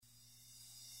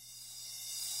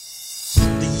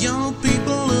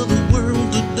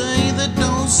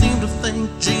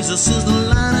Jesus is the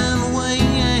light and way,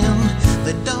 and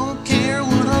they don't care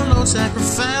what our Lord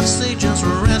sacrificed. They just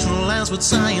rationalize with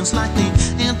science like the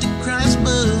Antichrist,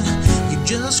 but you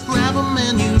just grab them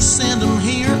and you send them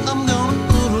here. I'm gonna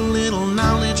put a little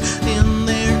knowledge in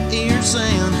their ears,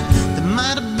 and they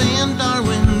might have been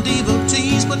Darwin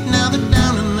devotees, but now they're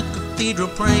down in the cathedral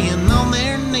praying on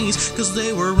their knees, 'cause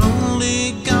they were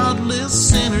only godless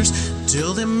sinners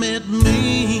till they met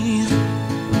me.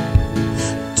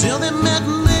 Till they met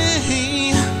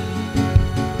me.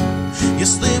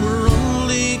 Yes, they were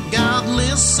only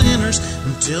godless sinners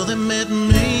until they met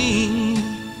me.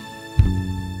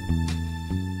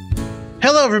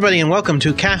 Hello, everybody, and welcome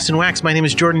to Cast and Wax. My name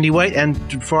is Jordan D. White, and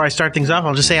before I start things off,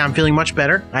 I'll just say I'm feeling much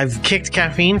better. I've kicked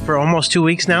caffeine for almost 2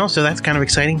 weeks now, so that's kind of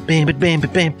exciting. Bam, bam,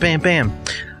 bam, bam, bam.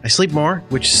 I sleep more,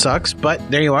 which sucks, but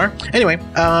there you are. Anyway,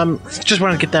 just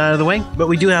wanted to get that out of the way. But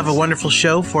we do have a wonderful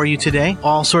show for you today.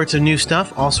 All sorts of new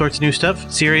stuff.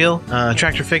 Serial,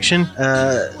 Tractor Fiction,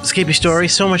 Escapee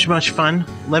Stories, so much fun.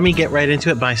 Let me get right into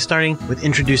it by starting with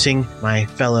introducing my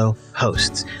fellow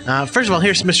hosts. First of all,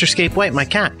 here's Mr. Scape White, my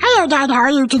cat. Hello, Dad. How are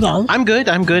you today? I'm good.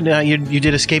 You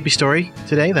did Escapee Story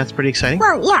today. That's pretty exciting.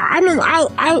 Well, yeah. I mean,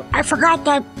 I forgot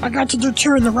that I got to do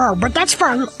 2 in a row, but that's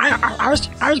fun. I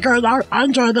was good. I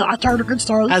enjoyed it. I told a good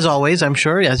story. As always, I'm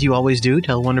sure, as you always do,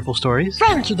 tell wonderful stories.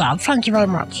 Thank you, Dad. Thank you very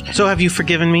much. So, have you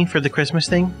forgiven me for the Christmas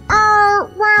thing?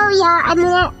 Well, yeah. I mean,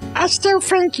 I still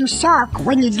think you suck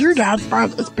when you do that,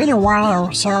 but it's been a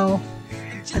while, so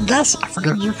I guess I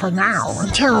forgive you for now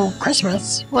until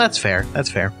Christmas. Well, that's fair.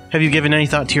 Have you given any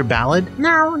thought to your ballad?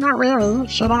 No, not really.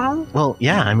 Should I? Well,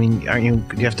 yeah. I mean, do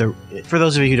you have to... For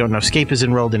those of you who don't know, Scape is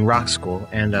enrolled in rock school,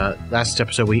 and last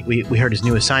episode we heard his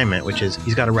new assignment, which is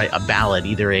he's got to write a ballad,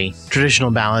 either a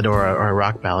traditional ballad or a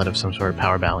rock ballad of some sort,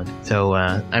 power ballad. So,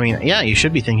 I mean, yeah, you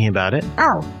should be thinking about it.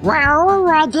 Oh, well,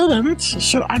 I didn't.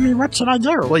 What should I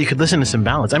do? Well, you could listen to some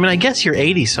ballads. I mean, I guess your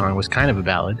 80s song was kind of a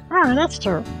ballad. Oh, that's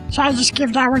true. Should I just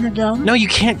give that one again? No, you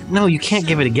can't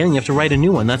give it again. You have to write a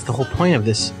new one. That's the whole point of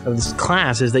this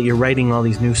class, is that you're writing all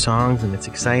these new songs, and it's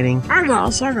exciting. I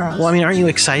guess. Well, I mean, aren't you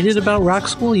excited about rock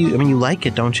school? You like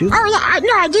it, don't you? Oh, yeah.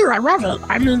 I do. I love it.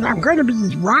 I mean, I'm going to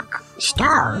be rock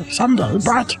star someday,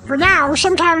 but for now,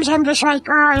 sometimes I'm just like,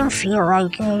 I don't feel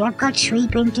like it. I've got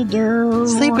sleeping to do.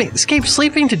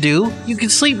 Sleeping to do? You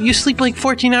sleep like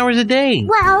 14 hours a day.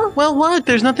 Well, what?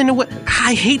 There's nothing to...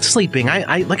 I hate sleeping.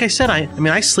 I like I said,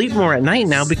 I sleep more at night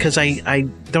now because I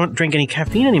don't drink any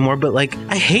caffeine anymore, but like,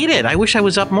 I hate it. I wish I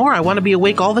was up more. I want to be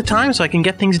awake all the time so I can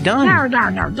get things done. No,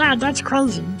 Dad, that's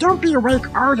crazy. Don't be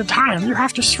awake all the time. You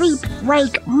have to sleep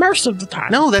awake most of the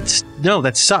time. No,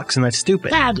 that sucks and that's stupid.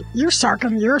 Dad, you suck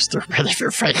and you're stupid if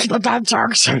you're faking the dad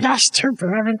sucks and that's stupid.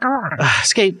 I mean, go on.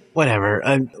 Scape, whatever.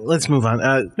 Let's move on.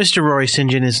 Mr. Rory St.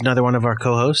 John is another one of our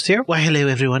co-hosts here. Why, hello,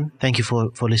 everyone. Thank you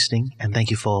for listening, and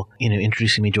thank you for,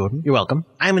 introducing me, Jordan. You're welcome.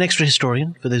 I'm an extra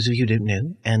historian, for those of you who don't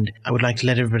know, and I would like to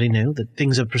let everybody know that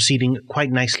things are proceeding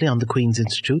quite nicely on the Queen's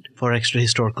Institute for Extra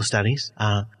Historical Studies.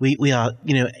 We are,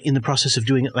 in the process of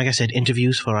doing, like I said,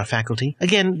 interviews for our faculty.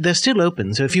 Again, they're still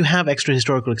open, so if you have extra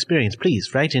historical experience,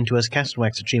 please write into us,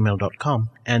 castandwax@gmail.com,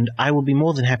 and I will be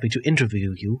more than happy to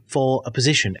interview you for a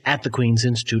position at the Queen's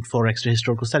Institute for Extra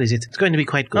Historical Studies. It's going to be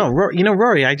quite good. Oh,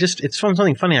 Rory, it's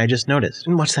something funny I just noticed.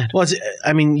 What's that? Well,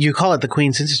 you call it the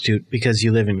Queen's Institute because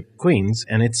you live in Queens,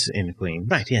 and it's in Queens.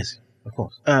 Right, yes. Of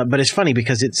course. But it's funny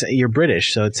because you're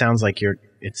British, so it sounds like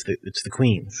it's the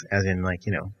Queen's, as in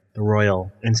the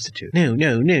Royal Institute. No.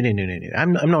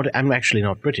 I'm actually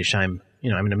not British. I'm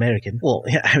an American. Well,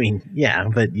 yeah,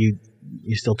 but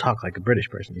you still talk like a British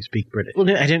person. You speak British. Well,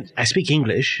 no, I don't. I speak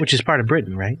English, which is part of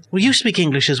Britain, right? Well, you speak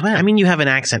English as well. I mean, you have an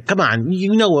accent. Come on,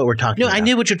 you know what we're talking about. No, I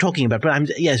know what you're talking about, but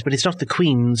but it's not the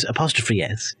Queen's apostrophe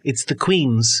S. It's the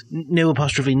Queen's, no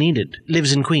apostrophe needed.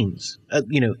 Lives in Queens.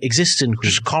 Exists in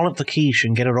Queens. Just call it the quiche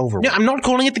and get it over with. No, I'm not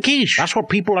calling it the quiche. That's what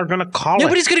people are going to call it.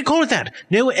 Nobody's going to call it that.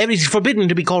 No, it's forbidden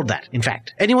to be called that, in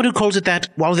fact. Anyone who calls it that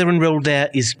while they're enrolled there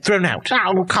is thrown out.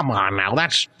 Oh, come on now.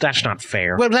 That's not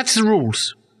fair. Well, that's the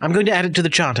rules. I'm going to add it to the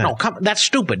charter. No, that's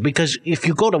stupid, because if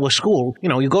you go to a school,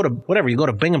 you go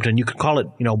to Binghamton, you could call it,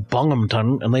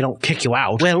 Bunghamton, and they don't kick you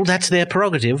out. Well, that's their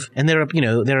prerogative, and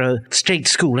they're a state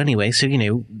school anyway, so,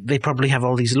 they probably have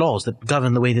all these laws that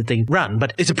govern the way that they run.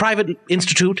 But it's a private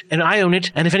institute, and I own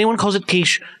it, and if anyone calls it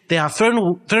quiche, they are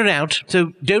thrown out,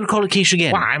 so don't call it quiche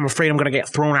again. Well, I'm afraid I'm going to get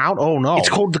thrown out. Oh, no. It's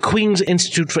called the Queen's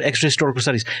Institute for Extra Historical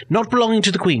Studies. Not belonging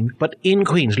to the Queen, but in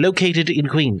Queens, located in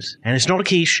Queens. And it's not a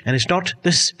quiche, and it's not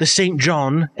this is the St.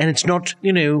 John, and it's not,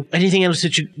 anything else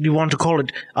that you want to call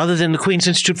it other than the Queen's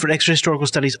Institute for Extra-Historical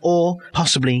Studies or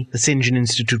possibly the St. John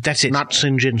Institute. That's it. Not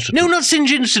St. John Institute. No, not St.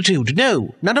 John Institute.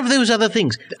 No, none of those other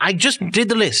things. I just did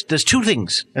the list. There's 2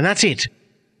 things, and that's it.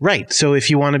 Right, so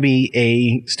if you want to be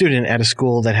a student at a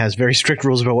school that has very strict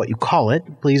rules about what you call it,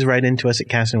 please write into us at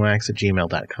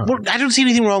castandwax@gmail.com. Well, I don't see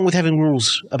anything wrong with having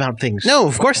rules about things. No,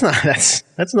 of course not. That's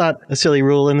not a silly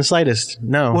rule in the slightest.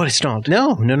 No. Well, it's not.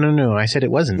 No. I said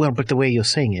it wasn't. Well, but the way you're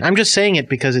saying it. I'm just saying it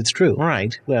because it's true. All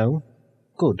right, well,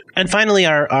 good. And finally,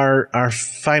 our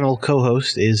final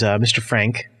co-host is Mr.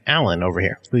 Frank Allen over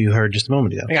here, who you heard just a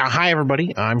moment ago. Yeah, hi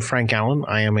everybody. I'm Frank Allen.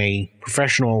 I am a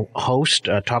professional host,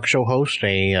 a talk show host,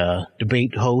 a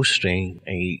debate host,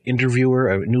 a interviewer,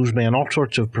 a newsman, all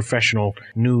sorts of professional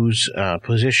news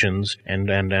positions and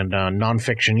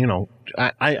nonfiction.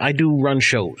 I do run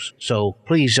shows, so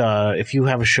please, if you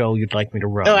have a show you'd like me to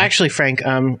run. Oh, actually, Frank,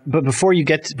 but before you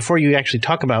actually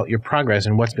talk about your progress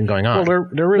and what's been going on, well,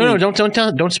 they're really no, don't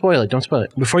spoil it. Don't spoil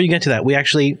it. Before you get to that, we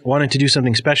actually wanted to do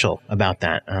something special about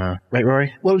that, right,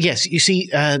 Rory? Well, yes. You see,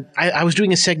 I was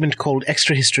doing a segment called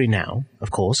Extra History Now,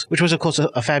 of course, which was, of course,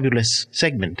 a fabulous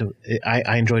segment.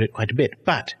 I enjoyed it quite a bit,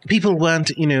 but people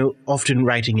weren't, often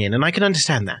writing in, and I can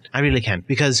understand that. I really can,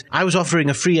 because I was offering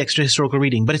a free extra historical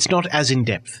reading, but it's not as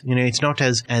in-depth. It's not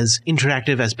as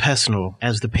interactive, as personal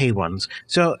as the paid ones.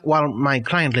 So while my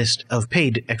client list of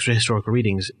paid extra historical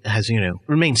readings has,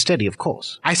 remained steady, of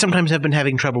course, I sometimes have been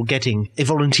having trouble getting a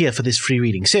volunteer for this free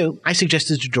reading. So I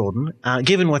suggested to Jordan,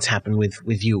 given what's happened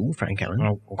with you, Frank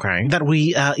Allen, okay, that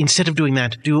we, instead of doing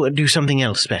that, do something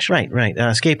else special.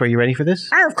 Right. Scape, are you ready for this?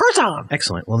 Oh, of course I am.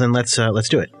 Excellent. Well, then let's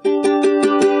do it.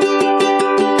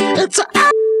 It's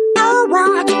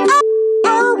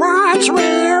watch,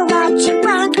 we're watching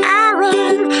Frank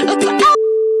Allen. It's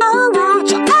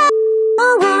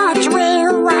watch,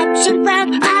 we're watching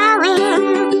Frank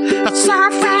Allen. I saw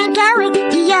Frank Allen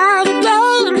the other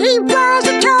day, and he was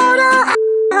a total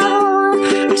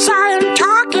I saw him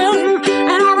talking,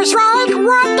 and I was like,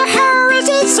 what the hell is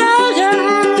he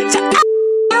saying? It's watch,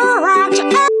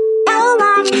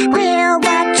 we're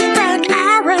watching Frank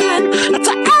Allen. It's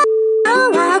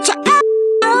watch,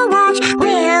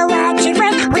 we're watching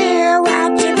Frank, we're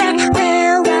watching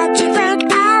Frank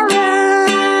Allen.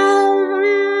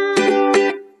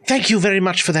 Thank you very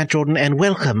much for that, Jordan, and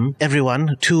welcome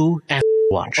everyone to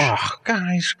Watch. Oh,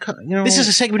 guys, this is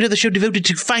a segment of the show devoted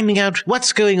to finding out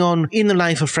what's going on in the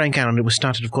life of Frank Allen. It was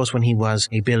started, of course, when he was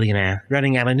a billionaire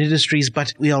running Allen Industries,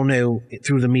 but we all know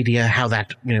through the media how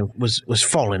that, was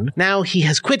fallen. Now he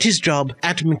has quit his job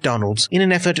at McDonald's in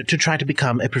an effort to try to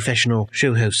become a professional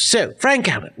show host. So, Frank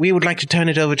Allen, we would like to turn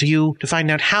it over to you to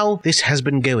find out how this has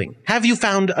been going. Have you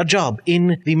found a job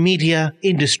in the media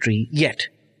industry yet?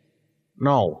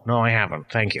 No, I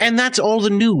haven't. Thank you. And that's all the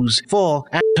news for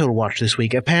Asshole Watch this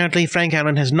week. Apparently, Frank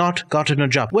Allen has not gotten a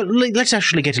job. Well, let's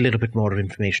actually get a little bit more of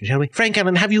information, shall we? Frank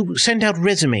Allen, have you sent out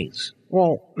resumes?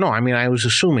 Well, no, I was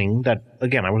assuming that,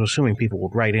 again, people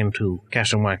would write into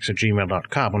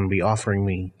castandwax@gmail.com and be offering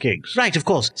me gigs. Right, of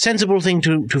course. Sensible thing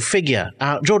to figure.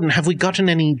 Jordan, have we gotten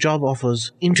any job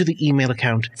offers into the email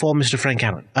account for Mr. Frank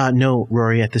Allen? No,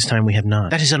 Rory, at this time we have not.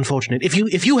 That is unfortunate.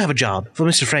 If you have a job for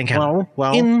Mr. Frank Allen,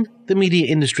 well, in the media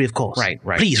industry, of course. Right.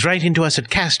 Please write into us at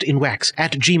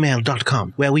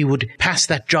castandwax@gmail.com, where we would pass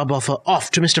that job offer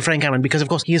off to Mr. Frank Allen, because, of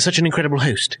course, he is such an incredible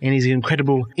host, and he's an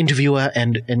incredible interviewer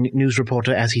and news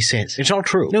reporter, as he says. It's all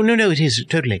true. No, it is,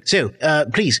 totally. So,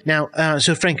 please, now,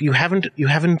 so Frank, you haven't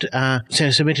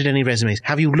submitted any resumes.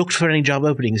 Have you looked for any job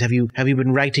openings? Have you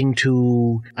been writing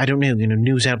to, I don't know,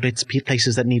 news outlets,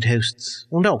 places that need hosts?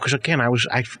 Well, no, because again, I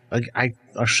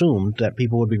assumed that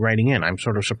people would be writing in. I'm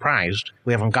sort of surprised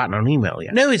we haven't gotten an email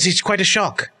yet. No, it's quite a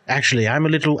shock. Actually, I'm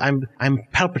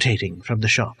palpitating from the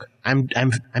shock. I'm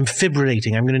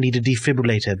fibrillating. I'm going to need a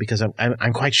defibrillator because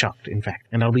I'm quite shocked, in fact.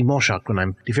 And I'll be more shocked when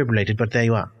I'm defibrillated, but there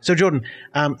you are. So, Jordan,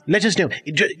 let us know.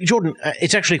 Jordan,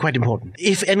 it's actually quite important.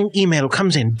 If any email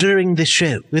comes in during this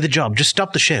show with a job, just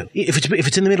stop the show. If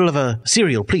it's in the middle of a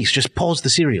serial, please just pause the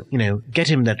serial. Get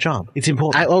him that job. It's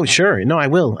important. Oh, sure. No, I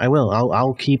will.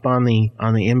 I'll keep on the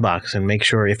inbox and make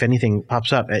sure if anything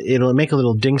pops up, it'll make a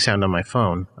little ding sound on my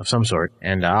phone of some sort,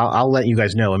 and I'll let you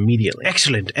guys know immediately.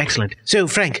 Excellent. So,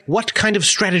 Frank, what kind of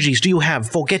strategies do you have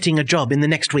for getting a job in the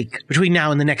next week, between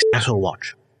now and the next Asshole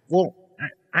Watch? Well,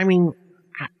 I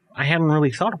hadn't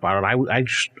really thought about it. I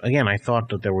thought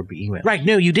that there would be emails. Right,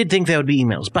 no, you did think there would be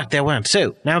emails, but there weren't.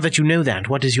 So, now that you know that,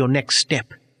 what is your next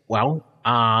step? Well,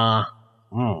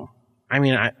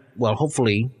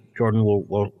 hopefully, Jordan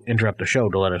will interrupt the show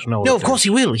to let us know. No, of course he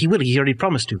will. He already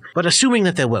promised to. But assuming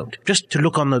that there won't, just to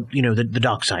look on the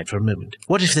dark side for a moment.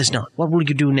 What if there's not? What will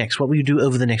you do next? What will you do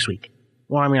over the next week?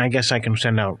 Well, I mean, I guess I can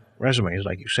send out resumes,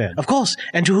 like you said. Of course.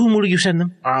 And to whom will you send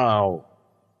them? I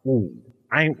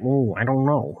don't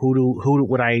know. Who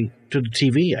would I... To the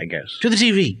TV, I guess. To the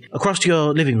TV. Across to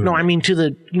your living room. No, I mean to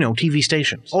the, TV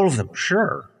stations. All of them.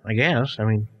 Sure, I guess. I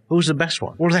mean... Who's the best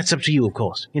one? Well, that's up to you, of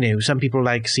course. Some people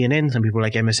like CNN, some people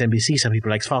like MSNBC, some people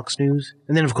like Fox News.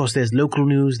 And then, of course, there's local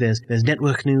news, there's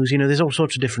network news. There's all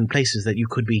sorts of different places that you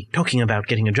could be talking about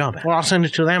getting a job at. Well, I'll send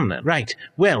it to them then. Right.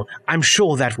 Well, I'm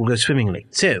sure that will go swimmingly.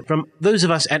 So, from those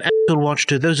of us at Asshole Watch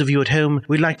to those of you at home,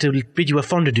 we'd like to bid you a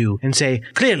fond adieu and say,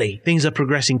 clearly, things are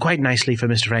progressing quite nicely for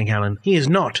Mr. Frank Allen. He is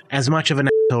not as much of an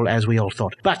asshole as we all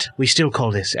thought. But we still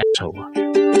call this Asshole Watch.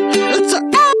 It's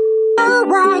an Asshole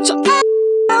Watch.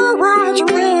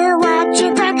 We're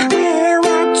watching back, Alan.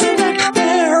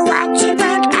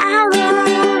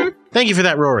 Thank you for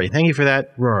that, Rory.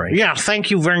 Yeah,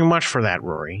 thank you very much for that,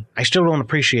 Rory. I still don't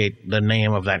appreciate the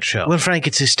name of that show. Well, Frank,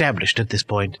 it's established at this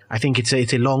point. I think it's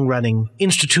a long-running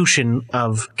institution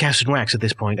of Cast and Wax at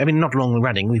this point. I mean, not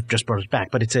long-running, we've just brought it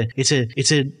back, but it's a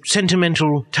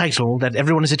sentimental title that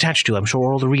everyone is attached to. I'm sure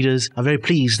all the readers are very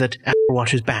pleased that Asshole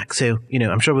Watch is back, so,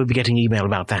 I'm sure we'll be getting email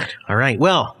about that. All right,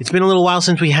 well, it's been a little while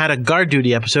since we had a guard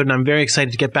duty episode, and I'm very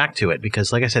excited to get back to it,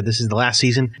 because, like I said, this is the last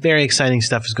season. Very exciting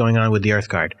stuff is going on with the Earth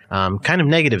Guard. Kind of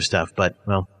negative stuff, but,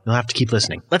 well, you'll have to keep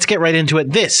listening. Let's get right into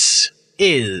it. This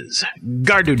is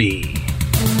Guard Duty.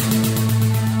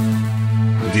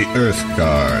 The Earth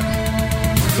Guard.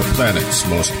 The planet's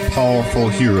most powerful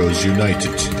heroes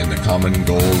united in the common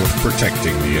goal of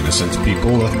protecting the innocent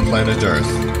people of planet Earth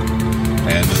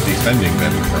and defending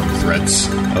them from threats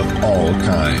of all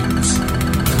kinds.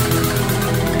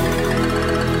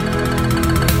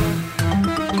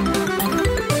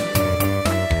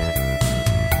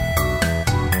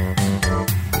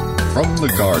 From the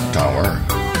guard tower,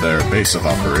 their base of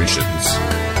operations,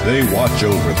 they watch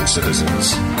over the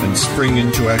citizens and spring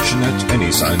into action at any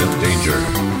sign of danger.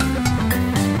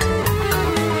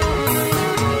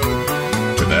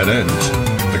 To that end,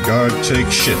 the guard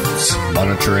takes shifts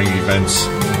monitoring events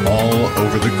all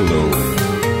over the globe.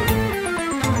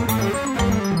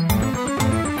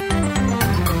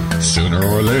 Sooner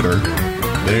or later,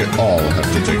 they all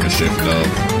have to take a shift of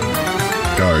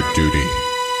guard duty.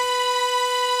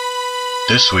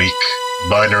 This week,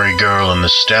 Binary Girl and the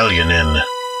Stallion in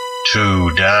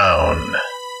 2 Down.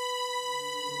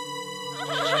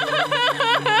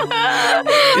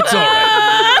 It's alright.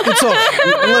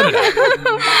 Let it out.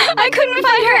 I couldn't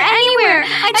find her anywhere.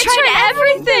 I tried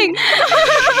everything.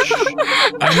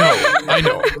 I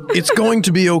know. It's going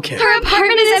to be okay. Her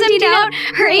apartment is emptied out.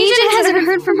 Her agent hasn't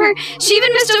heard from her. She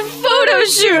even missed a photo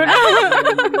shoot.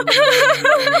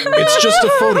 It's just a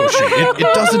photo shoot.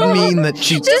 It doesn't mean that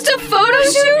she... Just a photo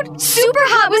shoot? Super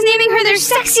Hot was naming her their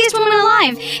sexiest woman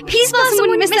alive. Peace Blossom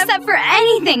wouldn't miss that for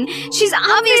anything. She's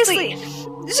obviously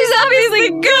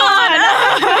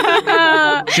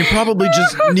gone. She probably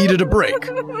just needed a break.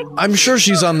 I'm sure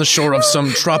she's on the shore of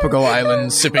some tropical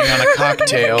island sipping on a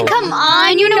cocktail. Come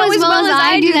on, you know as well as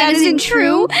I do that isn't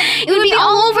true. It would be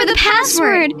all over the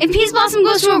password. If Peace Blossom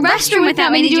goes to a restroom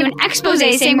without me to do an expose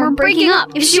saying we're breaking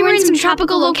up. If she were in some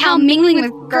tropical locale mingling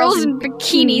with girls in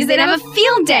bikinis, they'd have a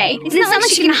field day. It's not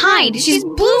like she can hide. She's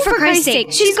blue, for Christ's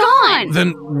sake. She's gone.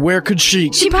 Then where could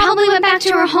she... She probably went back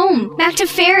to her home. Back to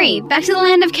Fairy. Back to the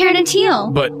land of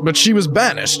Carnatil. But she was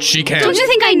banished. She can't... Don't you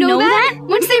think I know that?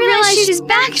 Once they realize she's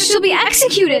back, she'll be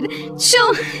executed.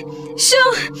 She'll...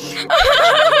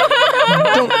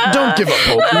 Don't give up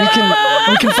hope.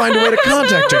 We can find a way to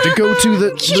contact her, to go to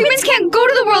the... Humans can't go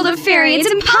to the world of Fairy. It's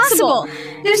impossible.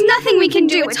 There's nothing we can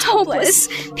do. It's hopeless.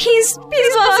 Peace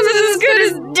Blossom is as good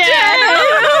as dead.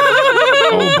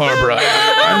 Oh, Barbara,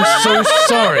 I'm so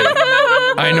sorry.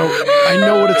 I know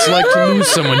what it's like to lose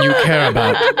someone you care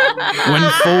about. When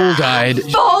Foal died...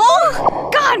 Foal?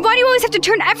 God, why do you always have to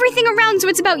turn everything around so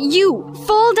it's about you?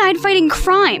 Foal died fighting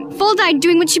crime. Foal died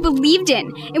doing what she believed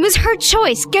in. It was her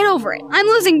choice. Get over it. I'm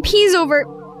losing Peas over...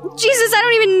 Jesus, I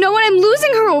don't even know what I'm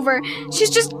losing her over. She's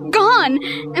just gone,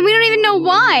 and we don't even know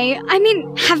why. I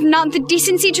mean, have not the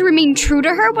decency to remain true to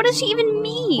her? What does she even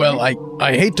mean? Well, I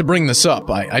hate to bring this up.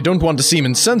 I don't want to seem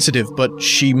insensitive, but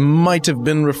she might have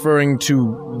been referring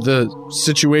to the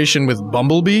situation with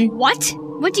Bumblebee. What?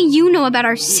 What do you know about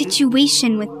our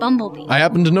situation with Bumblebee? I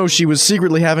happen to know she was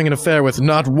secretly having an affair with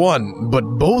not one, but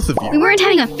both of We you. weren't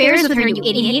having affairs with her, you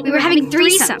idiot. We were having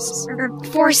threesomes. Or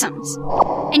foursomes.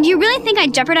 And do you really think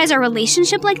I'd jeopardize our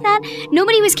relationship like that?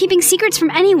 Nobody was keeping secrets from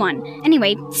anyone.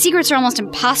 Anyway, secrets are almost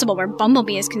impossible where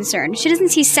Bumblebee is concerned. She doesn't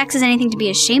see sex as anything to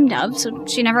be ashamed of, so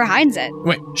she never hides it.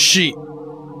 Wait, she...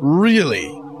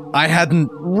 Really? I hadn't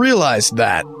realized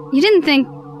that. You didn't think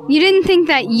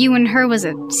that you and her was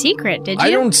a secret, did you?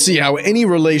 I don't see how any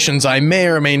relations I may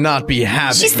or may not be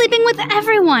having... She's sleeping with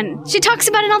everyone. She talks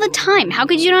about it all the time. How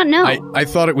could you not know? I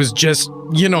thought it was just,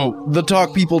 the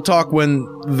talk people talk when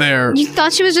they're... You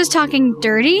thought she was just talking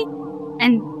dirty?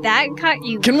 And that caught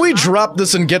you... Can we drop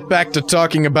this and get back to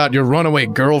talking about your runaway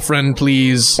girlfriend,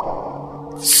 please?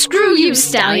 Screw you,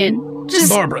 Stallion. Just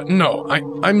Barbara, no,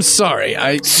 I'm sorry.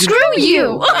 screw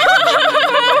you.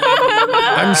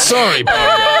 I'm sorry,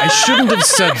 Barbara. I shouldn't have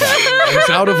said that. I was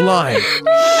out of line.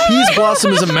 Peas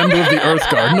Blossom is a member of the Earth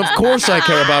Guard, and of course I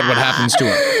care about what happens to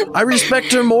her. I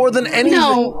respect her more than anything.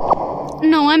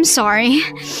 No, I'm sorry.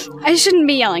 I shouldn't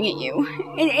be yelling at you.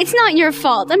 It's not your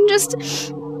fault.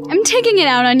 I'm taking it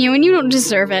out on you, and you don't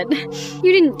deserve it.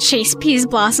 You didn't chase Peas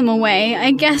Blossom away.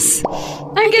 I guess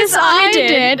I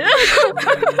did.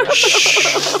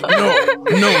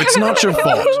 No, it's not your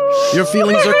fault. Your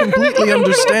feelings are completely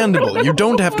understandable. You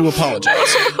don't have to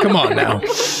apologize. Come on now.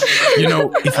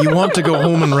 If you want to go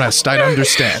home and rest, I'd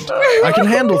understand. I can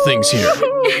handle things here.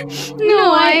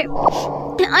 No,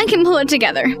 I can pull it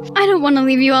together. I don't want to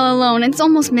leave you all alone. It's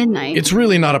almost midnight. It's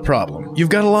really not a problem. You've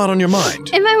got a lot on your mind.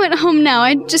 If I went home now,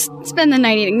 I'd just spend the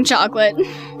night eating chocolate.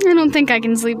 I don't think I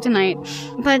can sleep tonight.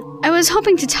 But I was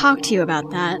hoping to talk to you about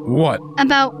that. What?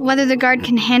 About whether the guard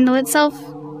can handle itself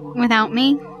without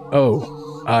me.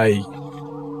 Oh,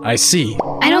 I see.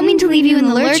 I don't mean to leave you in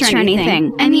the lurch or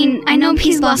anything. I mean, I know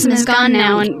Peas Blossom is gone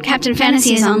now and Captain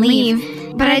Fantasy is on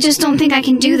leave, but I just don't think I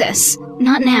can do this.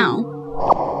 Not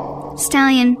now.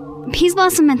 Stallion, Peas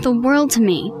Blossom meant the world to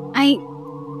me.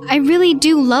 I really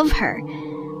do love her.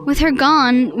 With her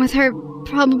gone, with her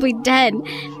probably dead,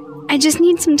 I just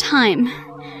need some time.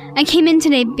 I came in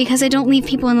today because I don't leave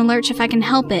people in the lurch if I can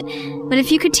help it, but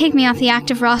if you could take me off the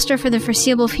active roster for the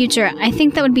foreseeable future, I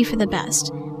think that would be for the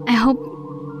best. I hope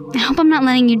I'm not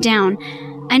letting you down.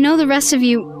 I know the rest of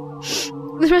you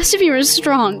are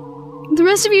strong. The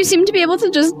rest of you seem to be able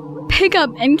to just pick up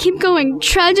and keep going,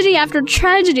 tragedy after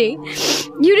tragedy.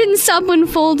 You didn't stop when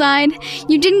Foal died.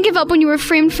 You didn't give up when you were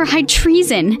framed for high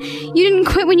treason. You didn't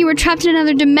quit when you were trapped in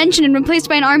another dimension and replaced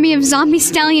by an army of zombie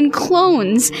stallion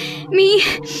clones. Me,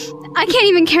 I can't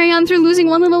even carry on through losing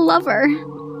one little lover.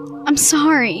 I'm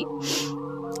sorry.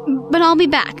 But I'll be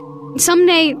back.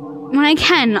 Someday, when I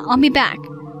can, I'll be back.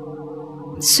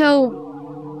 So,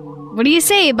 what do you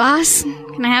say, boss?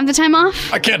 Can I have the time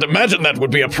off? I can't imagine that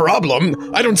would be a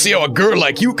problem. I don't see how a girl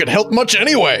like you could help much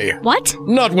anyway. What?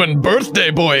 Not when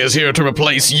Birthday Boy is here to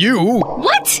replace you.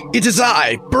 What? It is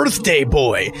I, Birthday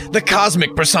Boy, the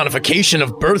cosmic personification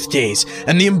of birthdays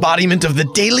and the embodiment of the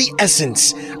daily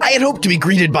essence. I had hoped to be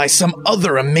greeted by some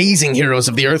other amazing heroes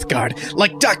of the Earth Guard,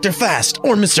 like Dr. Fast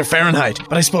or Mr. Fahrenheit,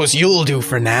 but I suppose you'll do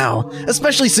for now,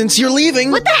 especially since you're leaving.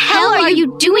 What the hell are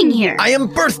you doing here? I am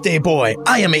Birthday Boy.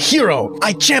 I am a hero.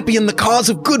 I champion the cause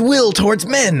of goodwill towards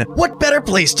men. What better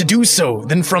place to do so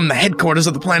than from the headquarters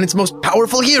of the planet's most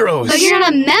powerful heroes? But you're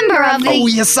not a member of the... Oh,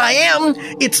 yes, I am.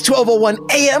 It's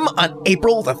 12:01 a.m. on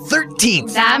April the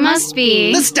 13th. That must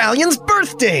be... The Stallion's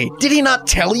birthday. Did he not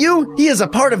tell you? He is a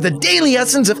part of the daily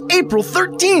essence of April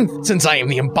 13th. Since I am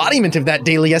the embodiment of that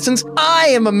daily essence, I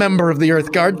am a member of the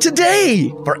Earth Guard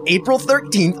today. For April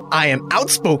 13th, I am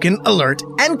outspoken, alert,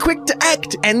 and quick to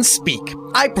act and speak.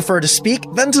 I prefer to speak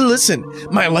than to listen.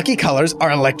 My lucky colors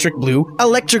are electric blue,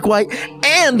 electric white,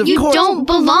 and of course... You don't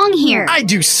belong here. I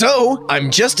do so.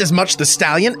 I'm just as much the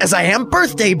Stallion as I am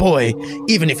Birthday Boy,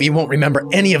 even if he won't remember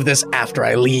any of this after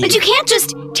I leave. But you can't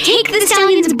just take the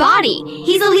Stallion's body.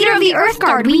 He's the leader of the Earth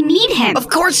Guard. We need him. Of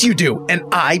course you do, and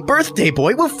I, Birthday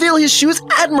Boy, will fill his shoes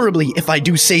admirably if I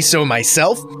do say so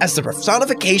myself. As the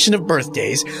personification of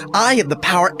birthdays, I have the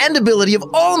power and ability of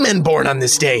all men born on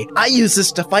this day. I use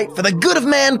this to fight for the good of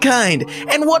mankind,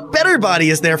 and what better body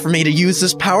is there for me to use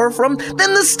this power from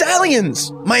than the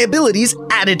Stallion's? My abilities,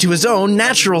 added to his own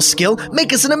natural skill,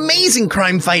 make us an amazing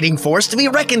crime-fighting force to be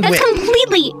reckoned with. That's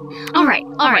completely... All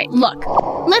right, look.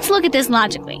 Let's look at this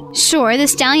logically. Sure, the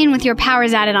Stallion with your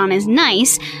powers added on is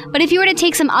nice, but if you were to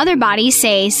take some other body,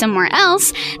 say, somewhere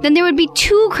else, then there would be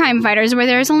 2 crime fighters where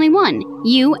there is only 1.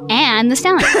 You and the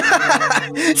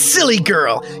stallion. Silly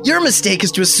girl, your mistake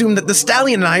is to assume that the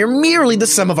stallion and I are merely the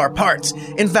sum of our parts.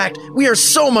 In fact, we are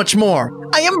so much more.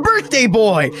 I am Birthday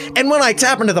Boy, and when I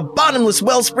tap into the bottomless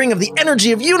wellspring of the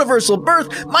energy of universal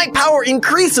birth, my power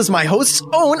increases my host's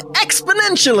own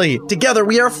exponentially. Together,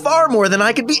 we are far more than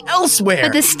I could be elsewhere.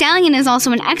 But the stallion is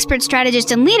also an expert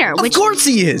strategist and leader, Of course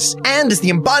he is! And as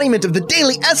the embodiment of the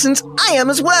daily essence, I am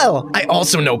as well! I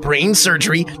also know brain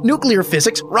surgery, nuclear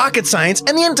physics, rocket science,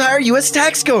 and the entire US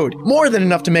tax code. More than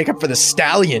enough to make up for the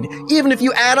stallion, even if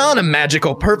you add on a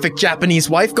magical, perfect Japanese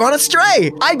wife gone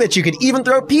astray. I bet you could even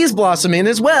throw Peas Blossom in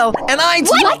as well, and I...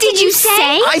 What did you say?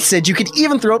 I said you could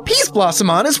even throw Peas Blossom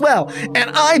on as well,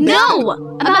 and I bet...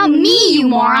 No! About me, you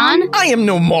moron! I am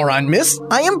no moron, miss.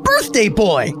 I am Birthday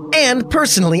Boy. And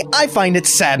personally, I find it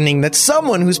saddening that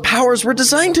someone whose powers were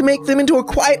designed to make them into a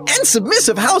quiet and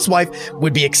submissive housewife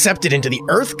would be accepted into the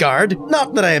Earth Guard.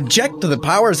 Not that I object to the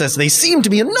powers, as they seem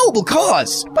to be a noble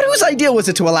cause. But whose idea was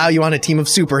it to allow you on a team of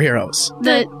superheroes?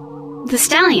 The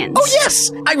stallions. Oh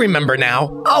yes, I remember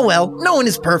now. Oh well, no one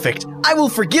is perfect. I will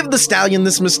forgive the stallion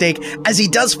this mistake, as he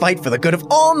does fight for the good of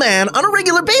all man on a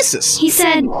regular basis. He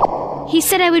said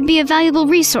I would be a valuable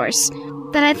resource.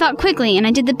 That I thought quickly, and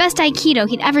I did the best Aikido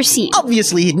he'd ever seen.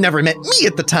 Obviously, he'd never met me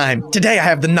at the time. Today, I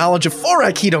have the knowledge of 4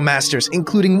 Aikido masters,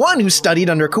 including one who studied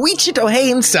under Koichi Tohei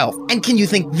himself. And can you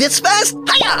think this fast?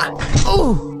 Hiya!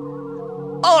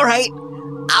 Oh! Alright.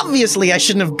 Obviously, I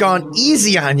shouldn't have gone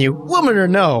easy on you, woman or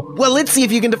no. Well, let's see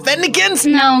if you can defend against...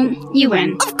 No, you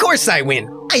win. Of course I win.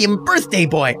 I am Birthday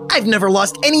Boy. I've never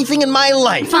lost anything in my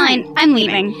life. Fine, I'm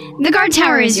leaving. The guard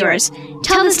tower is yours.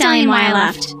 Tell the stallion why I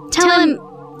left. Tell him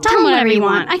whatever you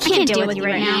want. I can't deal with you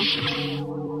right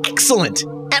now. Excellent!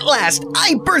 At last,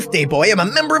 I, Birthday Boy, am a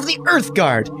member of the Earth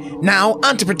Guard. Now,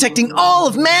 on to protecting all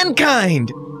of mankind.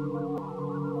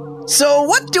 So,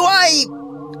 what do I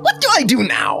do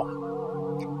now?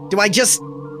 Do I just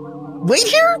wait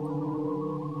here?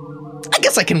 I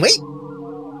guess I can wait.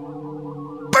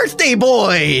 Birthday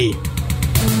Boy!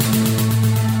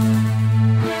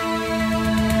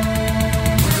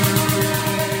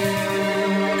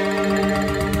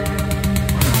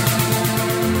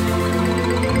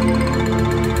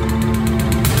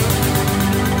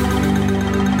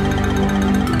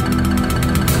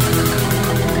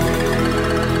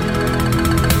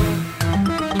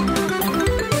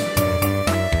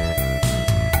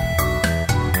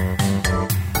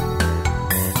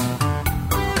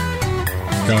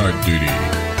 Guard Duty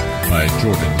by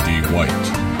Jordan D. White,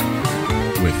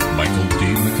 with Michael D.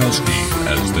 Mikowski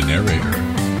as the narrator,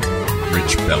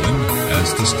 Rich Bellin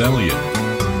as the Stallion,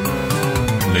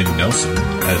 Lynn Nelson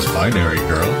as Binary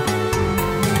Girl,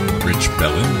 Rich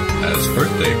Bellin as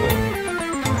Birthday Boy,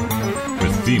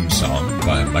 with theme song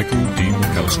by Michael D.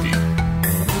 Mikowski.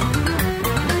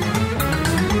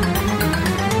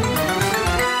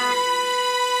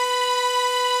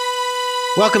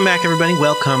 Welcome back, everybody.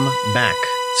 Welcome back.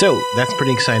 So, that's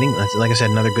pretty exciting. That's, like I said,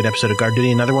 another good episode of Guard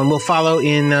Duty. Another one will follow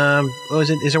in,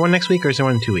 is there one next week or is there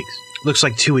one in 2 weeks? Looks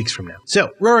like 2 weeks from now. So,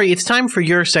 Rory, it's time for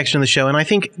your section of the show, and I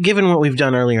think, given what we've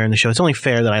done earlier in the show, it's only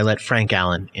fair that I let Frank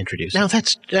Allen introduce. Now,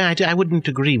 that's, I wouldn't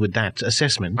agree with that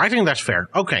assessment. I think that's fair.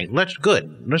 Okay, that's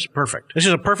good. That's perfect. This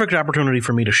is a perfect opportunity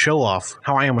for me to show off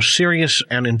how I am a serious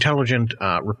and intelligent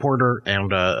reporter and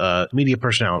media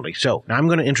personality. So, now I'm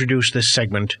going to introduce this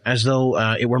segment as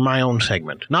though it were my own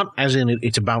segment. Not as in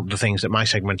it's about the things that my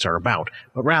segments are about,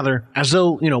 but rather as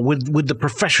though, with the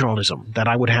professionalism that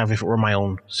I would have if it were my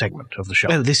own segment of the show.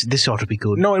 Oh, this ought to be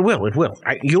good. No, it will. It will.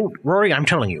 Rory, I'm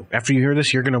telling you, after you hear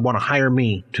this, you're going to want to hire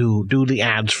me to do the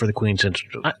ads for the Queen's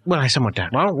Institute. I somewhat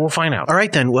doubt. Well, we'll find out. All right,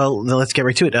 then. Well, let's get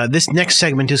right to it. This next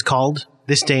segment is called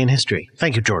This Day in History.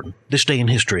 Thank you, Jordan. This Day in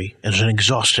History is an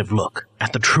exhaustive look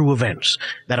at the true events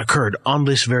that occurred on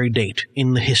this very date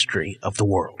in the history of the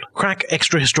world. Crack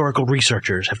extra-historical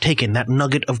researchers have taken that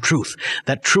nugget of truth,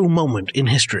 that true moment in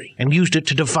history, and used it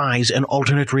to devise an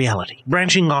alternate reality,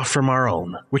 branching off from our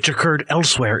own, which occurred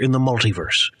elsewhere in the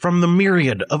multiverse. From the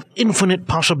myriad of infinite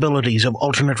possibilities of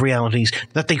alternate realities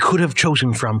that they could have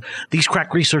chosen from, these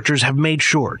crack researchers have made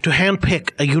sure to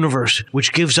handpick a universe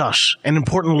which gives us an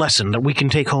important lesson that we can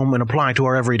take home and apply to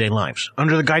our everyday lives.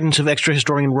 Under the guidance of extra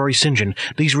historian Rory St. John,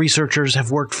 these researchers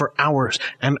have worked for hours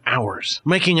and hours,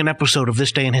 making an episode of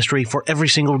This Day in History for every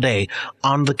single day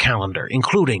on the calendar,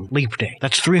 including Leap Day.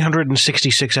 That's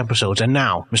 366 episodes, and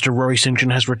now Mr. Rory St. John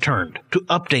has returned to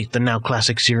update the now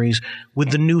classic series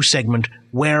with the new segment,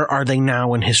 Where Are They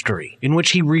Now in History?, in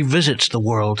which he revisits the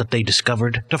world that they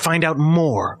discovered to find out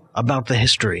more about the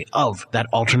history of that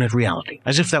alternate reality.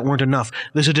 As if that weren't enough,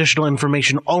 this additional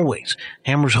information always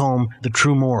hammers home the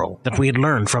true moral that we had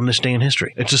learned from this day in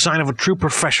history. It's a sign of a true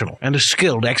professional and a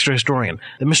skilled extra historian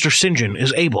that Mr. St. John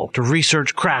is able to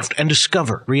research, craft, and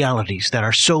discover realities that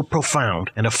are so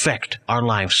profound and affect our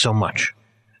lives so much.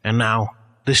 And now,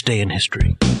 this day in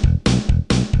history.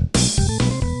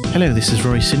 Hello, this is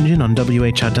Rory St. John on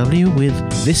WHRW with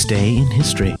This Day in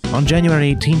History. On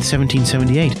January 18,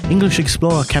 1778, English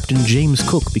explorer Captain James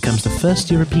Cook becomes the first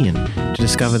European to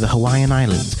discover the Hawaiian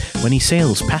Islands when he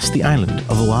sails past the island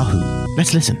of Oahu.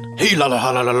 Let's listen. Hey la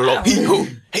la la la la, hee hoo.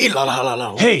 Hey la la la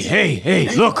la. Hey!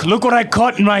 Look what I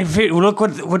caught in my face. Look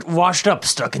what washed up,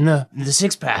 stuck in the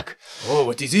six-pack. Oh,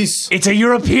 what is this? It's a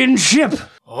European ship.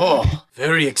 Oh,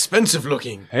 very expensive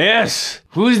looking. Yes.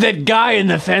 Who's that guy in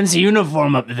the fancy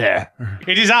uniform up there?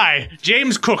 It is I,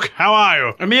 James Cook. How are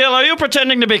you? Emil, are you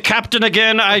pretending to be captain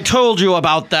again? I told you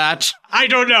about that. I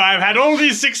don't know. I've had all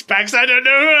these six-packs. I don't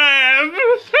know who I am.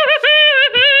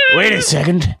 Wait a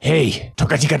second. Hey,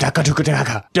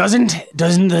 toka-tika-taka-tuka-taka. Doesn't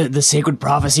the sacred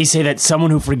prophecy say that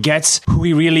someone who forgets who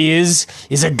he really is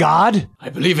a god? I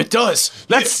believe it does.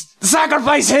 Let's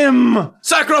sacrifice him!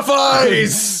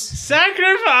 Sacrifice!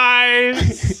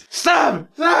 Sacrifice! Stop!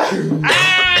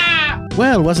 Ah!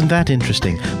 Well, wasn't that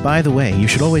interesting? By the way, you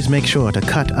should always make sure to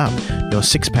cut up your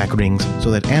six-pack rings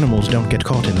so that animals don't get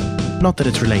caught in them. Not that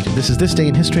it's related. This is This Day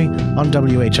in History on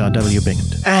WHRW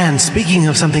Binghamton. And speaking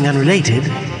of something unrelated,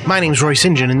 my name's Roy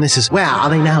St. John, and this is Where Are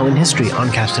They Now in History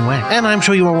on Cast and Wax. And I'm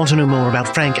sure you all want to know more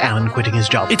about Frank Allen quitting his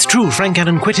job. It's true, Frank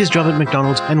Allen quit his job at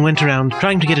McDonald's and went around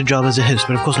trying to get a job as a host,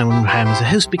 but of course no one would hire him as a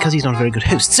host because he's not a very good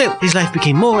host. So, his life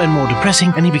became more and more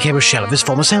depressing, and he became a shell of his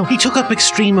former self. He took up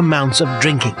extreme amounts of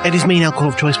drinking, and his main alcohol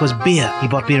of choice was beer. He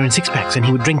bought beer in six-packs, and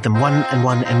he would drink them one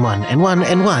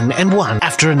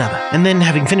after another. And then,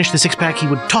 having finished the six-pack, he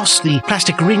would toss the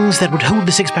plastic rings that would hold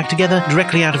the six-pack together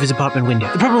directly out of his apartment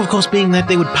window. The problem, of course, being that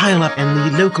they would pile up,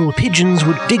 and the local pigeons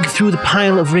would dig through the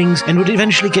pile of rings and would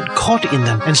eventually get caught in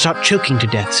them and start choking to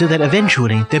death, so that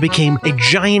eventually there became a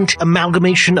giant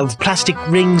amalgamation of plastic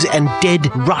rings and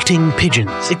dead, rotting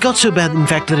pigeons. It got so bad, in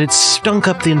fact, that it stunk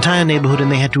up the entire neighborhood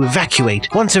and they had to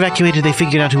evacuate. Once evacuated, they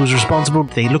figured out who was responsible,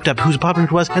 they looked up whose apartment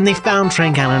it was, and they found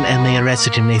Frank Allen and they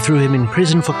arrested him. They threw him in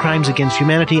prison for crimes against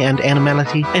humanity and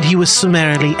animality, and he was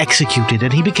summarily executed,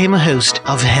 and he became a host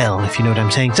of hell, if you know what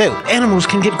I'm saying. So, animals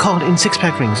can get caught in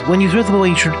six-pack rings. When you throw them away,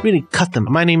 you should really cut them.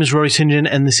 My name is Rory St. John,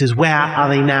 and this is Where Are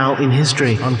They Now in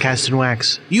History on Cast and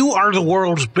Wax. You are the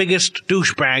world's biggest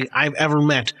douchebag I've ever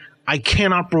met. I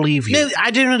cannot believe you. No,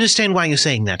 I don't understand why you're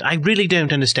saying that. I really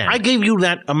don't understand. I gave you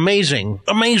that amazing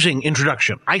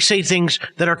introduction. I say things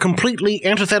that are completely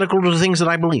antithetical to the things that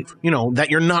I believe. You know, that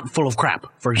you're not full of crap,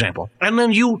 for example. And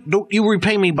then you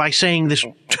repay me by saying this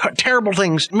terrible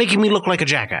things, making me look like a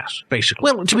jackass, basically.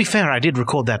 Well, to be fair, I did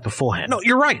record that beforehand. No,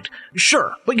 you're right.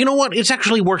 Sure. But you know what? It's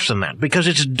actually worse than that, because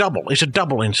it's double. It's a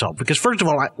double insult. Because first of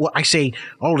all, I say,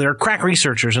 oh, they're crack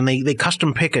researchers, and they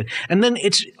custom pick it. And then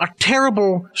it's a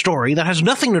terrible story that has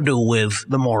nothing to do with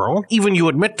the moral. Even you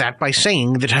admit that by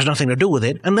saying that it has nothing to do with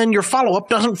it, and then your follow-up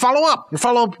doesn't follow up. Your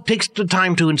follow-up takes the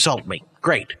time to insult me.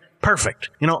 Great. Perfect.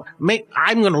 You know,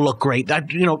 I'm going to look great.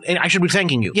 And I should be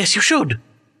thanking you. Yes, you should.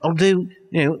 Although,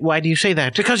 why do you say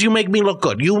that? Because you make me look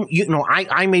good.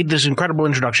 I made this incredible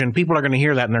introduction. People are going to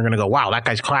hear that and they're going to go, wow, that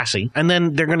guy's classy. And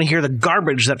then they're going to hear the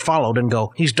garbage that followed and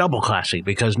go, he's double classy,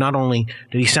 because not only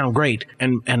did he sound great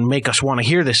and make us want to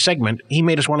hear this segment, he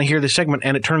made us want to hear this segment,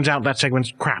 and it turns out that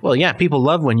segment's crap. Well, yeah, people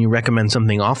love when you recommend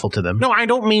something awful to them. No, I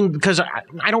don't mean because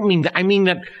I don't mean that. I mean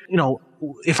that,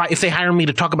 if they hire me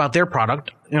to talk about their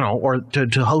product, or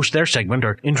to host their segment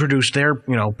or introduce their,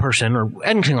 person or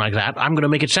anything like that, I'm going to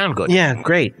make it sound good. Yeah,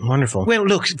 great. Wonderful. Well,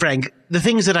 look, Frank, the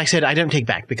things that I said, I don't take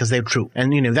back because they're true.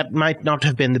 And, that might not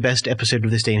have been the best episode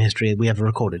of This Day in History we ever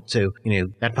recorded. So,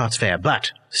 that part's fair.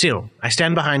 But still, I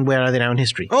stand behind Where Are They Now in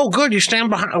History. Oh, good. You stand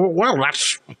behind. Oh, well,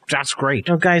 that's great.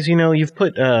 Oh, guys, you've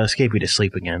put Scapey to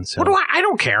sleep again. So. What do I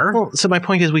don't care. Well, so my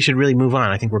point is we should really move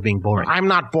on. I think we're being boring. I'm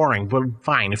not boring. Well,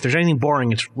 fine. If there's anything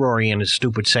boring, it's Rory and his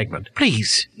stupid segment.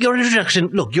 Please. Your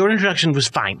introduction was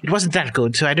fine. It wasn't that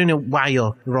good, so I don't know why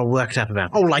you're all worked up about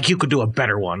it. Oh, like you could do a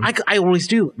better one. I always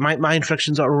do. My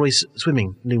introductions are always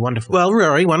swimmingly wonderful. Well,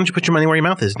 Rory, why don't you put your money where your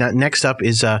mouth is? Now, next up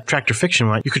is Tractor Fiction.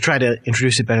 Right? You could try to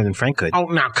introduce it better than Frank could. Oh,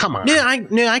 now, come on.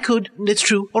 No, I could. It's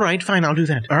true. All right, fine, I'll do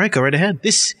that. All right, go right ahead.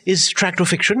 This is Tractor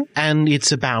Fiction, and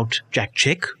it's about Jack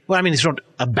Chick. Well, I mean, it's not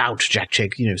about Jack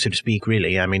Chick, so to speak,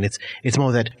 really. I mean, it's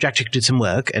more that Jack Chick did some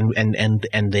work and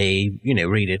they,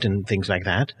 read it and things like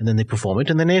that, and then they perform it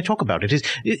and then they talk about it.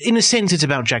 In a sense, it's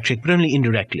about Jack Chick, but only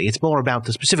indirectly. It's more about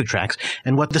the specific tracks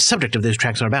and what the subject of those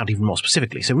tracks are about, even more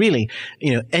specifically. So really,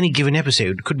 any given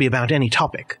episode could be about any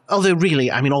topic. Although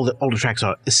really, I mean, all the tracks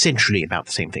are essentially about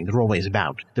the same thing. They're always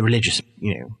about the religious,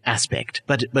 aspect.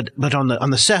 But on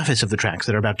the surface of the tracks,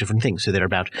 they're about different things. So they're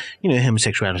about,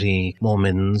 homosexuality,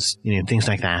 Mormons, things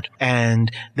like that.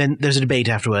 And then there's a debate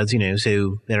afterwards,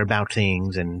 so they're about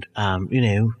things and,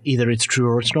 either it's true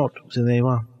or it's not. So there you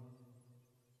are.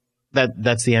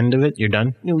 That's the end of it? You're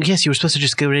done? Yes, you were supposed to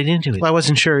just go right into it. Well, I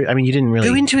wasn't sure. I mean, you didn't really...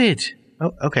 Go into it!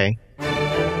 Oh, okay.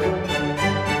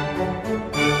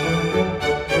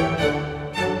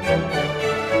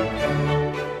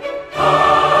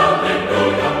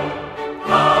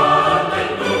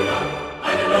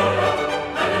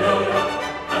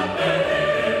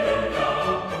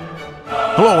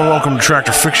 Hello and welcome to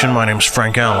Tractor Fiction. My name's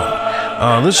Frank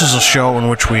Allen. This is a show in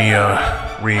which we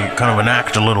kind of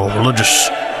enact a little religious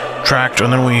tract,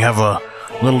 and then we have a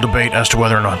little debate as to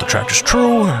whether or not the tract is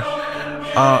true.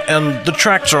 And the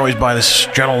tracts are always by this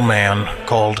gentleman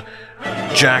called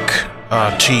Jack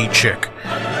T. Chick.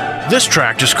 This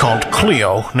tract is called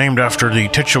Cleo, named after the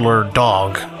titular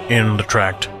dog in the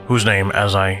tract, whose name,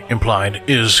 as I implied,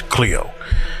 is Cleo.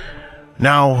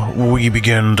 Now we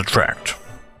begin the tract.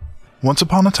 Once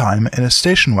upon a time, in a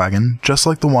station wagon, just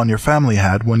like the one your family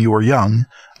had when you were young,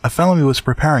 a family was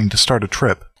preparing to start a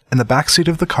trip. In the back seat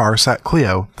of the car sat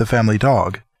Cleo, the family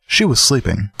dog. She was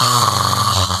sleeping.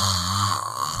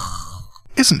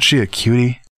 Isn't she a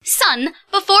cutie? Son,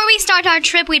 before we start our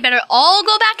trip, we'd better all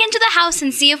go back into the house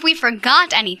and see if we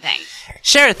forgot anything.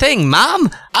 Sure thing, Mom.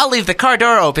 I'll leave the car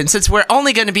door open since we're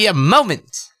only going to be a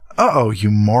moment. Uh-oh, you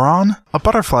moron. A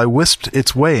butterfly wisped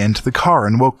its way into the car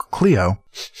and woke Cleo.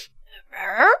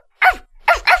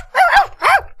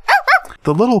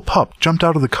 The little pup jumped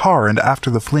out of the car and after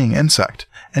the fleeing insect,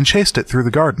 and chased it through the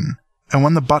garden. And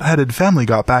when the butt-headed family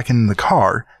got back in the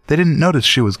car, they didn't notice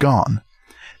she was gone.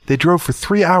 They drove for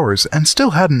 3 hours and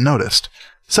still hadn't noticed,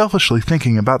 selfishly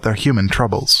thinking about their human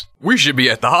troubles. We should be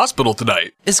at the hospital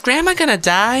tonight. Is Grandma gonna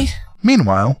die?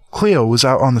 Meanwhile, Cleo was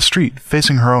out on the street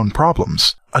facing her own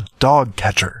problems. A dog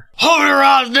catcher. Hold her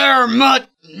out there, mutt!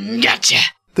 Gotcha!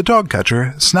 The dog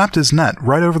catcher snapped his net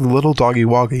right over the little doggy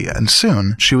woggy, and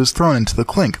soon she was thrown into the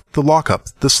clink, the lockup,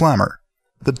 the slammer,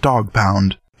 the dog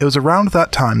pound. It was around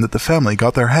that time that the family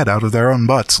got their head out of their own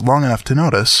butts long enough to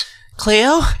notice.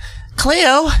 Cleo?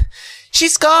 Cleo?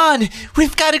 She's gone!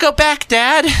 We've got to go back,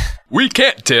 Dad! We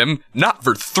can't, Tim. Not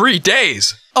for 3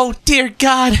 days. Oh, dear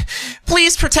God.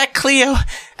 Please protect Cleo,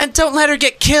 and don't let her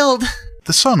get killed.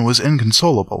 The son was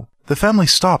inconsolable. The family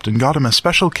stopped and got him a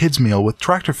special kids' meal with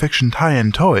Tractor Fiction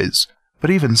tie-in toys. But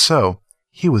even so,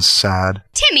 he was sad.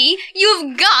 Timmy,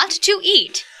 you've got to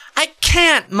eat. I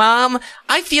can't, Mom.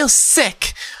 I feel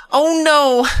sick. Oh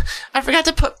no, I forgot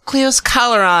to put Cleo's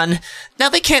collar on. Now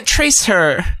they can't trace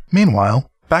her. Meanwhile,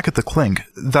 back at the clink,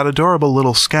 that adorable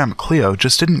little scamp Cleo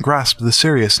just didn't grasp the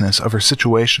seriousness of her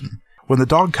situation. When the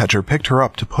dog catcher picked her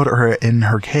up to put her in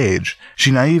her cage,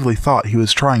 she naively thought he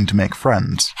was trying to make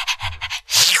friends.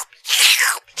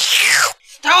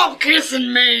 Stop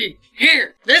kissing me!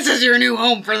 Here, this is your new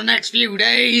home for the next few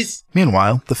days.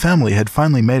 Meanwhile, the family had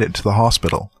finally made it to the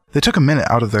hospital. They took a minute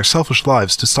out of their selfish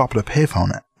lives to stop at a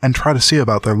payphone and try to see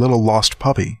about their little lost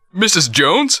puppy. Mrs.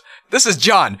 Jones? This is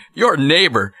John, your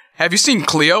neighbor. Have you seen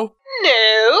Cleo?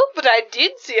 No, but I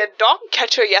did see a dog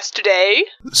catcher yesterday.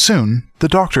 Soon, the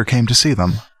doctor came to see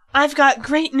them. I've got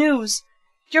great news.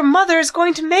 Your mother is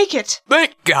going to make it.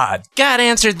 Thank God. God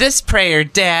answered this prayer,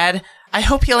 Dad. I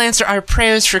hope he'll answer our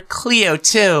prayers for Cleo,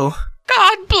 too.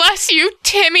 God bless you,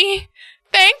 Timmy.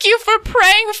 Thank you for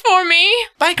praying for me.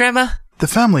 Bye, Grandma. The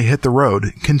family hit the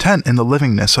road, content in the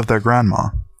livingness of their grandma.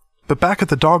 But back at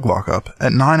the dog lockup,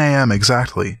 at 9 a.m.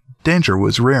 exactly, danger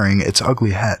was rearing its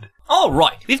ugly head. All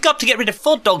right, we've got to get rid of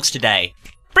 4 dogs today.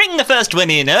 Bring the first one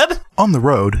in, Herb. On the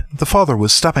road, the father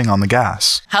was stepping on the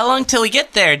gas. How long till we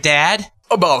get there, Dad?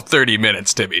 About 30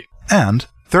 minutes, Timmy. And,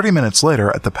 30 minutes later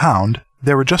at the pound,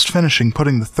 they were just finishing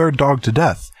putting the 3rd dog to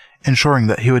death, ensuring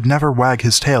that he would never wag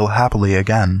his tail happily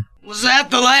again. Was that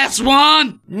the last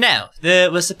one? No,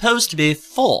 there were supposed to be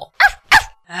 4.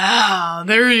 Ah,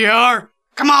 there you are.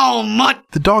 Come on, mutt.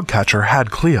 The dog catcher had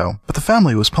Cleo, but the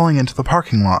family was pulling into the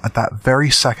parking lot at that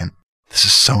very second. This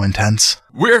is so intense.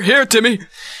 We're here, Timmy.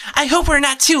 I hope we're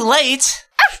not too late.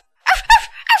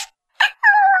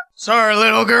 Sorry,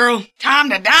 little girl. Time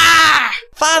to die.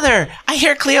 Father, I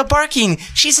hear Cleo barking.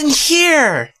 She's in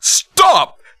here.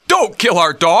 Stop! Don't Don't kill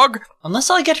our dog!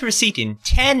 Unless I get a receipt in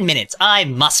 10 minutes, I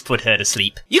must put her to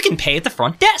sleep. You can pay at the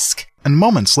front desk. And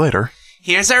moments later,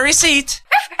 Here's our receipt.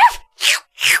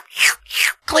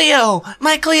 Cleo,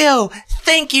 my Cleo,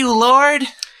 thank you, Lord.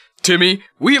 Timmy,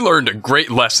 we learned a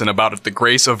great lesson about the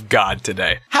grace of God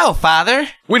today. How, Father?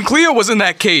 When Cleo was in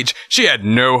that cage, she had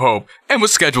no hope and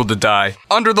was scheduled to die.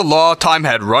 Under the law, time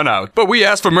had run out, but we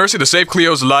asked for mercy to save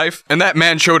Cleo's life, and that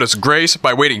man showed us grace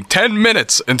by waiting 10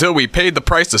 minutes until we paid the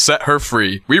price to set her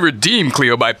free. We redeemed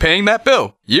Cleo by paying that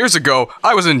bill. Years ago,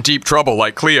 I was in deep trouble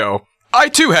like Cleo. I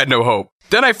too had no hope.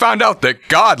 Then I found out that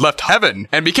God left heaven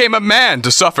and became a man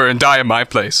to suffer and die in my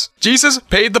place. Jesus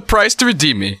paid the price to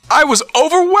redeem me. I was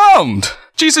overwhelmed.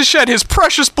 Jesus shed his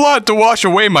precious blood to wash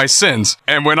away my sins.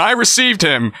 And when I received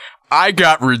him, I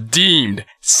got redeemed,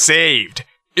 saved.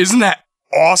 Isn't that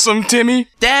awesome, Timmy?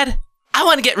 Dad, I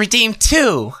want to get redeemed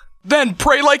too. Then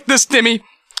pray like this, Timmy.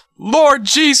 Lord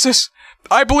Jesus,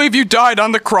 I believe you died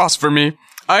on the cross for me.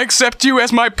 I accept you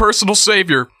as my personal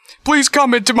savior. Please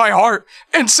come into my heart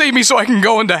and save me so I can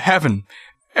go into heaven.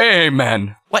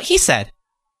 Amen. What he said.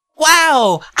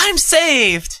 Wow, I'm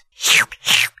saved.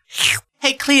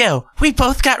 Hey, Cleo, we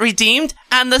both got redeemed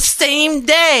on the same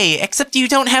day, except you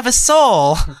don't have a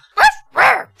soul.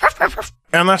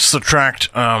 And that's the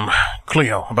tract,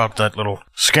 Cleo, about that little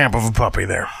scamp of a puppy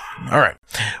there. All right.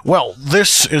 Well,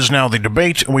 this is now the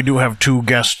debate. We do have two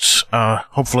guests.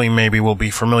 Hopefully, maybe will be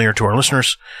familiar to our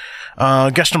listeners.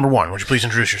 Guest number one, would you please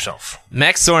introduce yourself?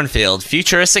 Max Thornfield,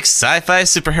 futuristic sci-fi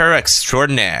superhero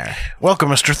extraordinaire. Welcome,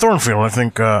 Mr. Thornfield. I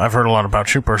think I've heard a lot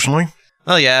about you personally.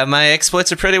 Well, yeah, my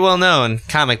exploits are pretty well known.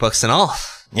 Comic books and all.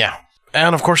 Yeah.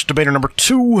 And, of course, debater number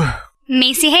two.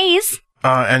 Macy Hayes.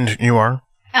 And you are?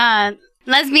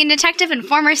 Lesbian detective and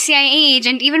former CIA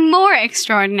agent, even more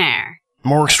extraordinaire.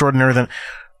 More extraordinary than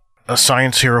a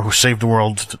science hero who saved the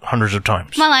world hundreds of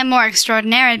times. Well, I'm more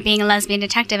extraordinary at being a lesbian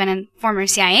detective and a former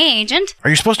CIA agent. Are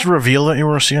you supposed to reveal that you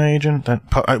were a CIA agent?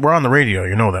 We're on the radio,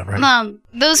 you know that, right? Well,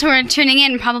 those who are tuning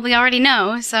in probably already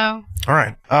know, so... All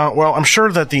right. Well, I'm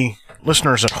sure that the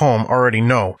listeners at home already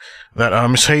know that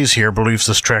Miss Hayes here believes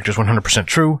this tract is 100%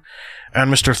 true,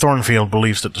 and Mr. Thornfield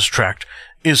believes that this tract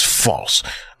is false.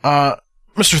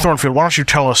 Mr. Thornfield, why don't you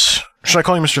tell us... Should I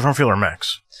call you Mr. Thornfield or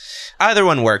Max? Either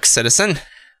one works, citizen.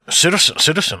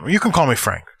 Citizen? You can call me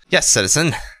Frank. Yes,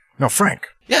 citizen. No, Frank.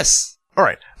 Yes. All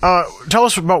right. Tell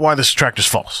us about why this tract is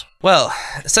false. Well,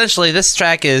 essentially, this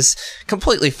tract is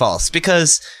completely false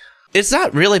because it's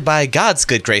not really by God's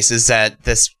good graces that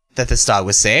this dog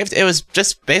was saved. It was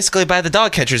just basically by the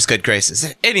dog catcher's good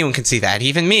graces. Anyone can see that,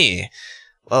 even me.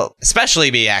 Well,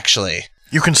 especially me, actually.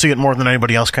 You can see it more than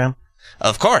anybody else can?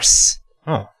 Of course.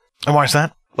 Oh. And why is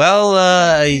that? Well,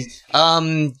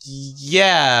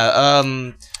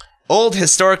 old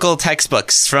historical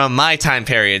textbooks from my time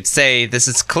period say this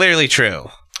is clearly true.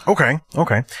 Okay.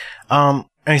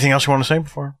 Anything else you want to say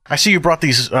before? I see you brought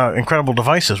these incredible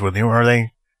devices with you. Are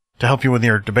they to help you with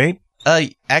your debate?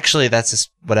 Actually, that's just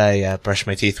what I brush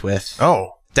my teeth with.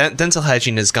 Oh. Dental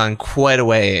hygiene has gone quite a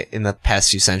way in the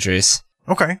past few centuries.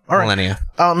 Okay, all right. Millennia.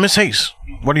 Miss Hayes,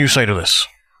 what do you say to this?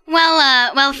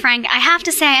 Well, Frank, I have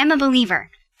to say I am a believer.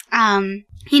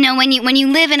 You know, when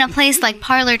you live in a place like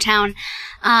Parlor Town,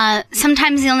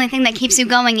 sometimes the only thing that keeps you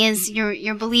going is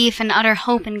your belief and utter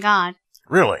hope in God.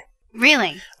 Really?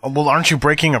 Really? Well, aren't you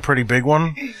breaking a pretty big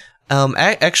one?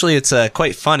 Actually, it's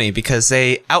quite funny because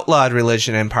they outlawed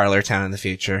religion in Parlor Town in the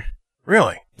future.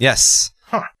 Really? Yes.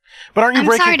 Huh. But aren't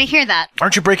you I'm sorry to hear that.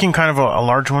 Aren't you breaking kind of a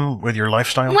large one with your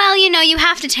lifestyle? Well, you know, you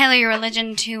have to tailor your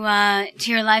religion to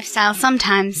your lifestyle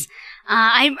sometimes.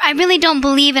 I really don't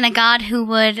believe in a God who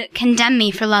would condemn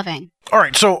me for loving. All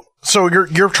right, so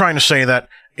you're trying to say that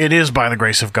it is by the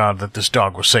grace of God that this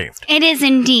dog was saved. It is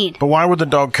indeed. But why would the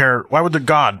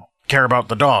God care about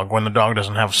the dog when the dog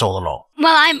doesn't have a soul at all?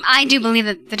 Well, I do believe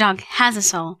that the dog has a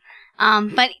soul.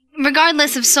 But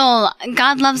regardless of soul,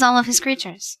 God loves all of his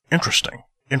creatures. Interesting.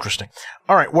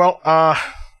 All right, well,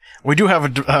 we do have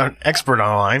an expert on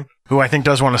the line who I think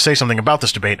does want to say something about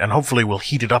this debate, and hopefully will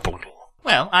heat it up a little.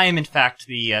 Well, I am in fact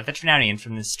the veterinarian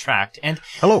from this tract, and...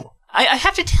 Hello. I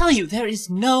have to tell you, there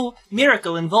is no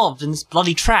miracle involved in this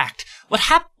bloody tract.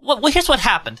 Here's what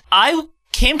happened. I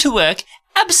came to work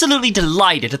absolutely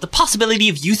delighted at the possibility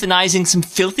of euthanizing some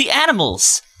filthy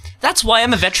animals. That's why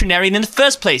I'm a veterinarian in the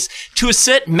first place, to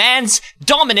assert man's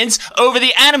dominance over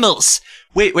the animals.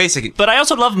 Wait a second. But I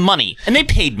also love money, and they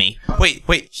paid me. Wait,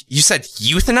 you said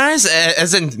euthanize?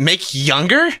 As in make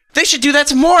younger? They should do that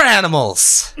to more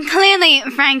animals. Clearly,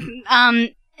 Frank,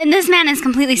 this man is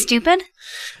completely stupid.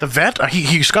 The vet?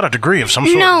 He's got a degree of some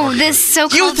sort. No, this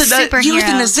so-called superhero.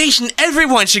 Euthanization.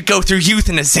 Everyone should go through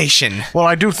euthanization. Well,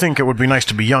 I do think it would be nice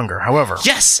to be younger, however.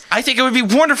 Yes, I think it would be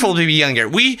wonderful to be younger.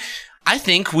 I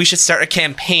think we should start a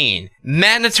campaign.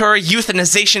 Mandatory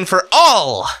euthanization for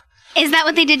all! Is that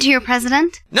what they did to your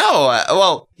president? No,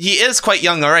 well, he is quite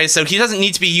young already, so he doesn't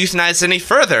need to be euthanized any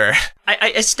further.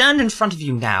 I stand in front of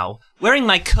you now, wearing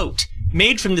my coat,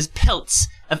 made from the pelts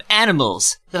of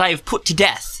animals that I have put to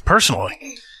death.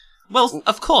 Personally? Well,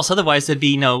 of course, otherwise there'd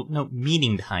be no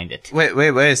meaning behind it. Wait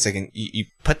a second. You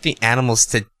put the animals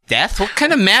to death? What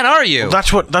kind of man are you? Well,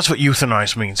 that's what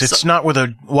euthanize means. It's not with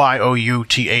a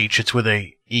Y-O-U-T-H, it's with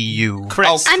a E-U.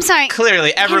 Correct. Oh, I'm sorry.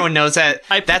 Clearly, everyone knows that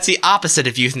that's the opposite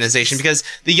of euthanization, because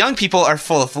the young people are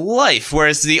full of life,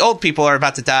 whereas the old people are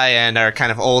about to die and are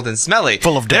kind of old and smelly.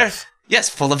 Full of death. Yes,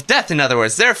 full of death, in other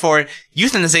words. Therefore,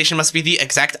 euthanization must be the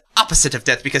exact opposite of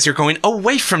death, because you're going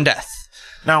away from death.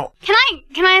 Now,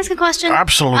 Can I ask a question?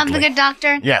 Absolutely. Of the good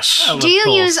doctor? Yes. Do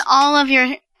you use all of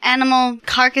your animal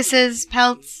carcasses,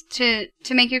 pelts, to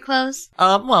make your clothes?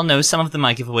 Well, no, some of them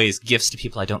I give away as gifts to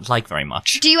people I don't like very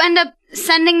much. Do you end up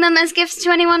sending them as gifts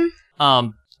to anyone?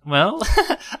 Well,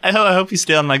 I hope you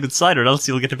stay on my good side, or else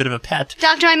you'll get a bit of a pet.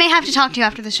 Doctor, I may have to talk to you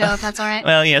after the show, if that's all right.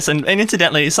 Well, yes, and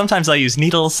incidentally, sometimes I use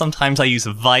needles, sometimes I use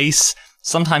a vice,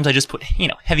 sometimes I just put,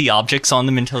 heavy objects on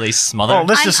them until they smother. Oh,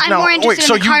 this is I'm now, more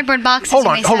interested in the cardboard boxes. Hold you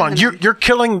on, may hold send on. them in. You're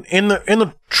killing in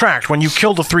the tract when you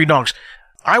kill the 3 dogs.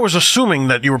 I was assuming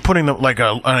that you were putting them like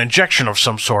an injection of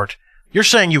some sort. You're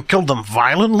saying you killed them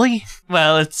violently?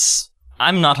 Well,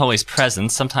 I'm not always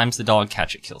present. Sometimes the dog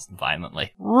catcher kills them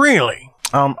violently. Really?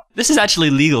 This is actually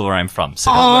legal where I'm from,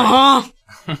 so don't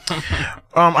worry.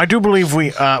 I do believe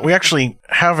we actually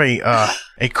have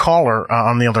a caller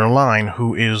on the other line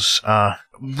who is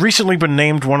recently been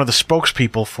named one of the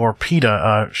spokespeople for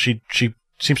PETA. She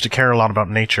seems to care a lot about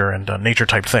nature and nature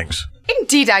type things.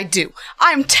 Indeed I do.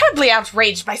 I am terribly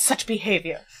outraged by such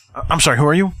behavior. I'm sorry, who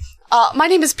are you? My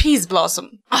name is Peas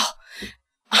Blossom. Oh,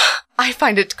 I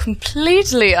find it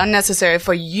completely unnecessary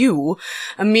for you,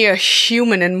 a mere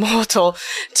human and mortal,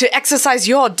 to exercise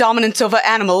your dominance over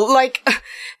animal. Like,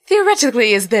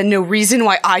 theoretically, is there no reason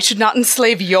why I should not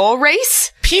enslave your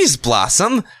race? Peas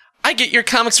Blossom? I get your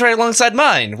comics right alongside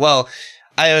mine. Well,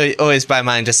 I always buy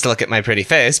mine just to look at my pretty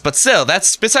face, but still,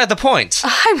 that's beside the point.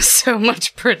 I'm so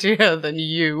much prettier than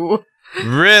you.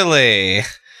 Really?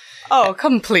 Oh,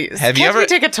 come please. Can't we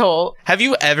take a toll? Have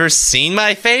you ever seen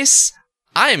my face?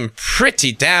 I'm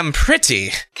pretty damn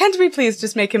pretty. Can't we please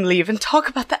just make him leave and talk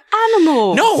about the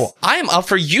animals? No, I am up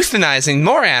for euthanizing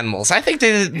more animals. I think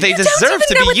they deserve to be euthanized.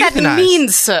 You don't even know what that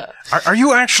means, sir. Are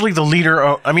you actually the leader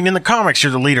of... I mean, in the comics,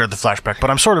 you're the leader of the Flashback, but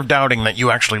I'm sort of doubting that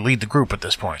you actually lead the group at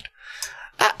this point.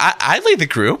 I lead the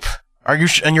group. Are you...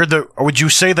 and you're the... or would you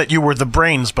say that you were the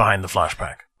brains behind the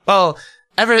Flashback? Well,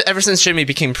 ever since Jimmy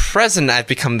became president, I've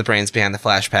become the brains behind the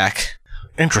Flashback.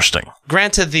 Interesting.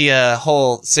 Granted, the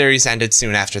whole series ended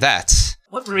soon after that.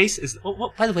 What race is...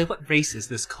 by the way, what race is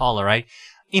this caller?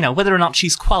 Whether or not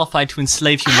she's qualified to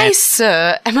enslave humanity... I,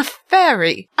 sir, am a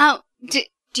fairy. Oh, do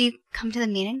you come to the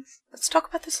meetings? Let's talk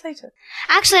about this later.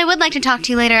 Actually, I would like to talk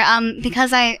to you later,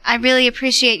 because I really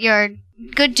appreciate your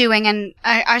good doing, and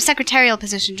our secretarial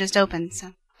position just opened,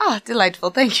 so... Ah,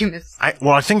 delightful. Thank you, miss.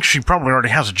 I think she probably already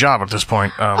has a job at this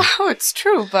point. Oh, it's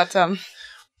true, but,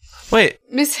 Wait.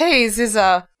 Miss Hayes is,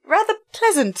 rather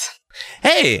pleasant.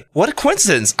 Hey, what a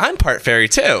coincidence. I'm part fairy,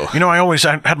 too. I always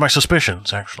had my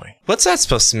suspicions, actually. What's that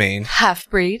supposed to mean?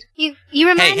 Half-breed. You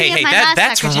remind me of my last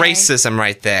that's secretary. racism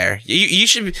right there. You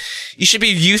should be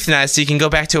euthanized so you can go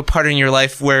back to a part in your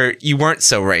life where you weren't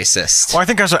so racist. Well, I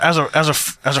think as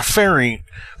a fairy,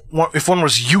 if one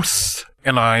was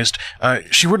euthanized,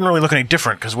 she wouldn't really look any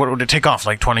different, because what would it take off,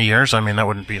 like 20 years? I mean, that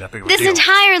wouldn't be that big of a deal. This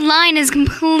entire line is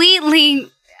completely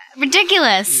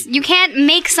ridiculous. You can't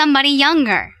make somebody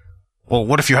younger. Well,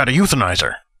 what if you had to euthanize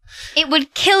her? It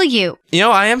would kill you.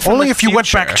 I am from only the if you went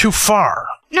future. back too far.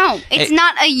 No, it's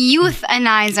not a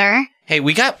euthanizer. Hey,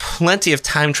 we got plenty of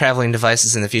time-traveling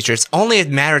devices in the future. It's only a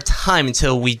matter of time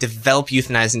until we develop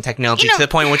euthanizing technology to the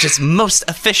point which is most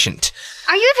efficient.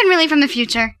 Are you even really from the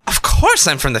future? Of course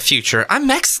I'm from the future. I'm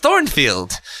Max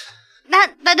Thornfield.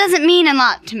 That doesn't mean a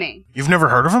lot to me. You've never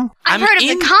heard of him? I've heard of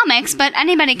the comics, but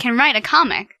anybody can write a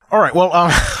comic. All right, well,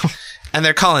 and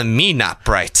they're calling me not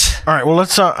bright. All right, well,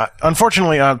 let's,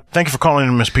 unfortunately, thank you for calling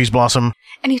in, Miss Peas Blossom.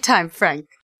 Anytime, Frank.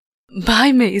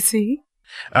 Bye, Macy.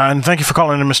 And thank you for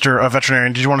calling in, Mr.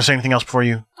 Veterinarian. Did you want to say anything else before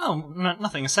you? Oh,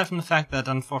 nothing, aside from the fact that,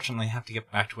 unfortunately, I have to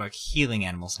get back to work healing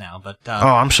animals now, but, oh,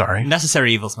 I'm sorry.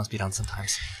 Necessary evils must be done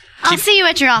sometimes. I'll see you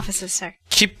at your offices, sir.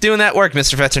 Keep doing that work,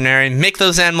 Mr. Veterinarian. Make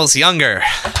those animals younger.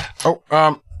 Oh,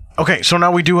 Okay, so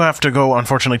now we do have to go,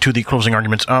 unfortunately, to the closing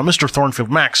arguments. Mr.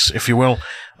 Thornfield, Max, if you will,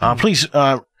 please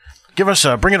give us,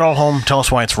 bring it all home. Tell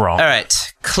us why it's wrong. All right.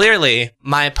 Clearly,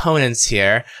 my opponents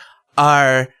here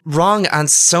are wrong on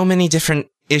so many different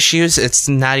issues. It's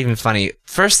not even funny.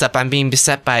 First up, I'm being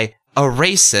beset by a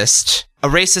racist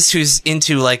who's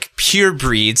into, like, pure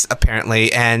breeds,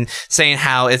 apparently, and saying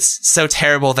how it's so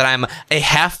terrible that I'm a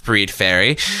half-breed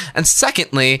fairy. And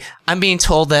secondly, I'm being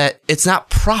told that it's not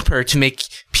proper to make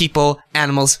people,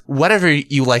 animals, whatever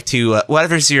you like to,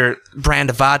 whatever's your brand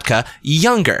of vodka,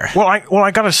 younger. Well,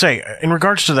 I gotta say, in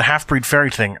regards to the half-breed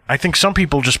fairy thing, I think some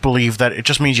people just believe that it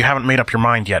just means you haven't made up your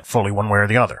mind yet fully one way or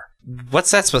the other. What's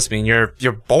that supposed to mean?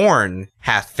 You're born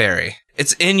half-fairy.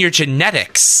 It's in your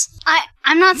genetics.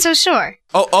 I'm not so sure.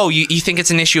 Oh, you think it's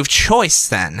an issue of choice,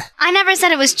 then? I never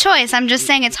said it was choice. I'm just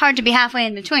saying it's hard to be halfway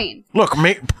in between. Look,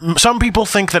 some people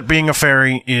think that being a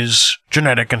fairy is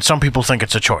genetic, and some people think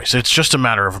it's a choice. It's just a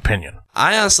matter of opinion.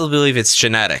 I honestly believe it's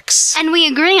genetics. And we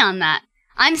agree on that.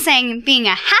 I'm saying being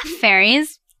a half fairy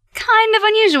is kind of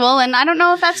unusual, and I don't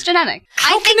know if that's genetic.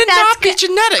 How can it not be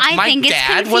genetic? I think it's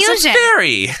dad confusion. was a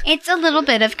fairy. It's a little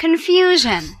bit of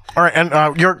confusion. All right,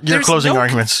 and your closing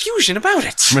arguments. There's no confusion about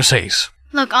it. Miss Hayes.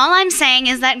 Look, all I'm saying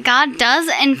is that God does,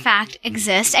 in fact,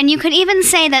 exist, and you could even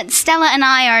say that Stella and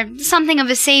I are something of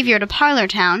a savior to Parlor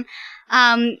Town.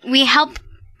 We help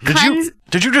cleanse...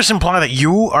 Did you just imply that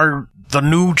you are the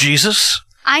new Jesus?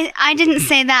 I didn't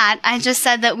say that. I just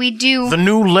said that we do... The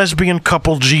new lesbian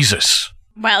couple Jesus.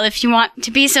 Well, if you want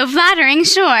to be so flattering,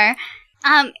 sure.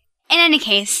 In any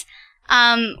case,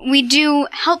 we do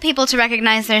help people to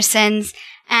recognize their sins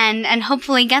and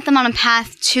hopefully get them on a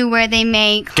path to where they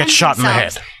may get shot in the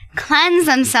head. Cleanse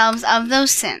themselves of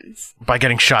those sins. By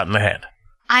getting shot in the head.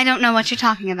 I don't know what you're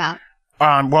talking about.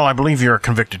 Well, I believe you're a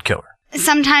convicted killer.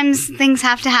 Sometimes things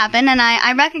have to happen, and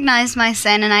I recognized my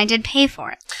sin, and I did pay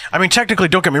for it. I mean, technically,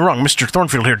 don't get me wrong, Mr.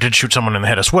 Thornfield here did shoot someone in the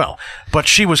head as well. But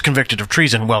she was convicted of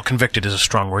treason. Well, convicted is a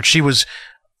strong word. She was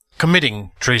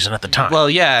committing treason at the time. Well,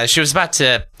 yeah, she was about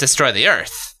to destroy the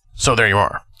Earth. So there you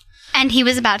are. And he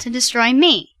was about to destroy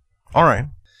me. All right.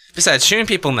 Besides, shooting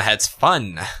people in the head's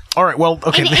fun. All right, well,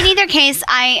 okay. In either case,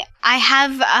 I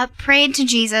have prayed to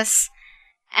Jesus,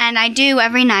 and I do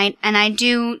every night, and I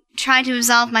do try to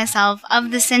absolve myself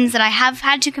of the sins that I have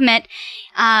had to commit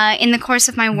in the course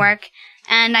of my work,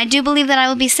 and I do believe that I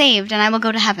will be saved, and I will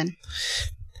go to heaven.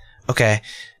 Okay.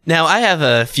 Now, I have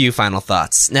a few final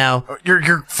thoughts. Now... You're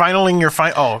finaling your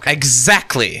Oh, okay.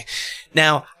 Exactly.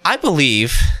 Now, I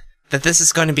believe that this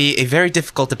is going to be a very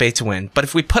difficult debate to win, but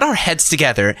if we put our heads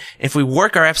together, if we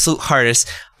work our absolute hardest,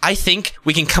 I think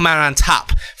we can come out on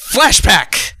top.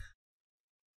 Flashback!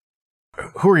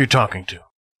 Who are you talking to?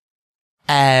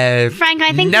 Frank,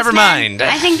 I think never mind.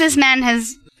 I think this man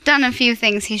has done a few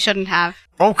things he shouldn't have.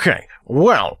 Okay.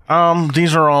 Well,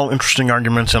 these are all interesting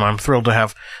arguments, and I'm thrilled to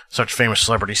have such famous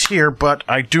celebrities here, but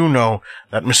I do know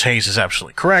that Miss Hayes is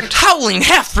absolutely correct. Howling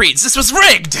half-breeds! This was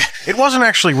rigged! It wasn't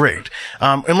actually rigged.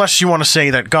 Unless you want to say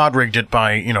that God rigged it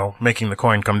by, making the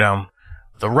coin come down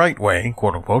the right way,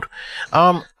 quote-unquote.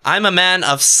 I'm a man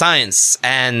of science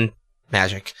and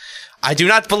magic. I do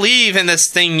not believe in this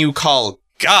thing you call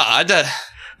God.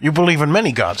 You believe in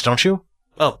many gods, don't you?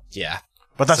 Well, yeah.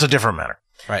 But that's a different matter.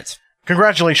 Right.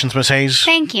 Congratulations, Miss Hayes.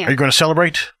 Thank you. Are you going to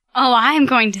celebrate? Oh, I am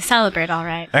going to celebrate, all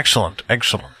right. Excellent,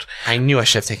 excellent. I knew I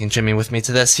should have taken Jimmy with me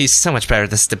to this. He's so much better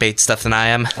at this debate stuff than I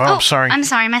am. Oh, I'm sorry. I'm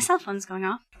sorry, my cell phone's going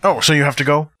off. Oh, so you have to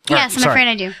go? Yes, I'm afraid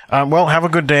I do. Well, have a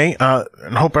good day,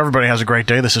 and hope everybody has a great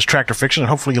day. This is Tractor Fiction, and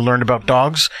hopefully you learned about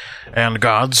dogs and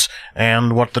gods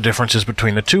and what the difference is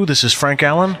between the two. This is Frank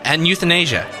Allen. And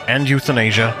euthanasia. And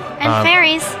euthanasia. And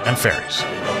fairies. And fairies.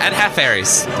 And half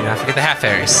fairies. Do not forget the half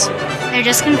fairies. They're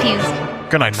just confused.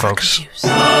 Good night, folks.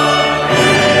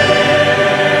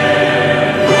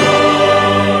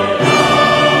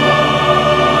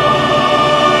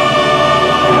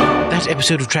 That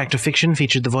episode of Tractor Fiction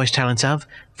featured the voice talents of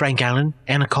Frank Allen,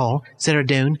 Anna Call, Sarah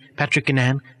Doan, Patrick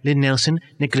Gannan, Lynn Nelson,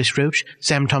 Nicholas Roach,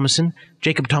 Sam Thomason,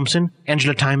 Jacob Thompson,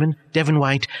 Angela Timon, Devin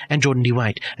White, and Jordan D.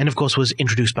 White, and of course was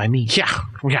introduced by me. Yeah,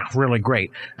 really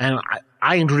great. And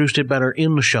I introduced it better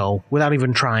in the show without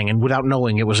even trying and without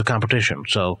knowing it was a competition.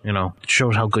 So, it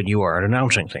shows how good you are at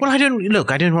announcing things. Well, I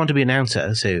didn't want to be an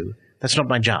announcer, so That's not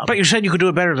my job. But you said you could do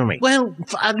it better than me. Well,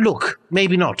 look,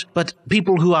 maybe not. But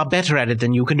people who are better at it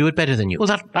than you can do it better than you.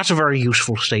 Well, that's a very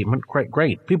useful statement.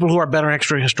 Great. People who are better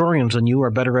extra historians than you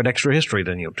are better at extra history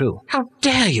than you, too. How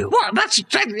dare you? Well,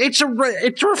 it's a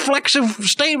reflexive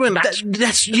statement.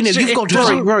 That's you've got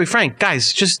to... Rory, Frank,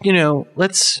 guys, just,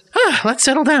 let's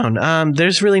settle down.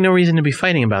 There's really no reason to be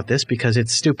fighting about this because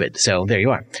it's stupid. So there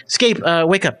you are. Scape,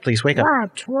 wake up, please. Wake up.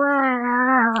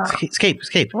 What? Scape.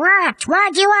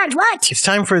 What do you want? What? It's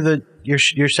time for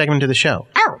your segment of the show.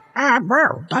 Oh,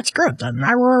 well, that's good. Then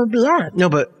I will be on it. No,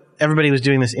 but everybody was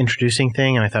doing this introducing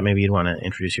thing, and I thought maybe you'd want to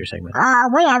introduce your segment.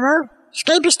 Whatever.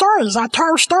 Scapey Stories. I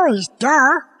tell stories.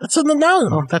 Duh. It's in the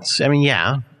name. Well,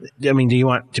 yeah. Do you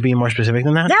want to be more specific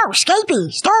than that? No, Scapey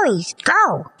Stories.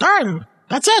 Go. Done.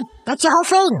 That's it. That's the whole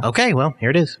thing. Okay, well,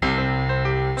 here it is.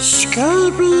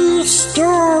 Scapey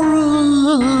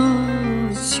Stories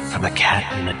from a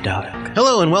Cat in the Dark.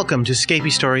 Hello and welcome to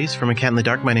Scapey Stories from a Cat in the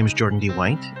Dark. My name is Jordan D.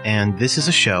 White, and this is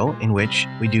a show in which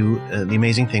we do the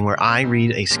amazing thing where I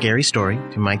read a scary story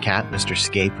to my cat, Mr.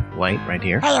 Scape White, right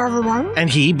here. Hey, everyone. And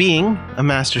he, being a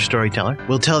master storyteller,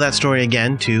 will tell that story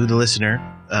again to the listener,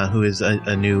 who is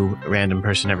a new random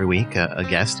person every week, a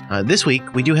guest. This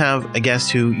week, we do have a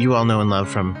guest who you all know and love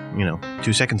from,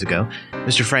 2 seconds ago,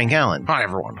 Mr. Frank Allen. Hi,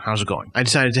 everyone. How's it going? I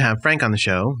decided to have Frank on the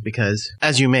show because,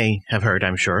 as you may have heard,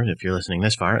 I'm sure, if you're listening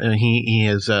this far, he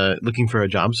is looking for a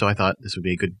job, so I thought this would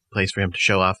be a good place for him to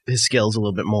show off his skills a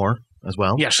little bit more as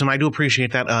well. Yes, and I do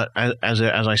appreciate that. As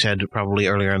I said probably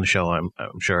earlier in the show, I'm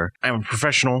sure I'm a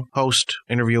professional host,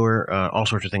 interviewer, all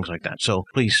sorts of things like that. So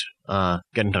please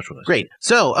get in touch with us. Great.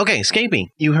 So, okay, Scapey,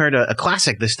 you heard a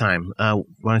classic this time.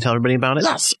 Want to tell everybody about it?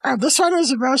 Yes. This one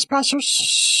is a very special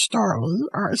story.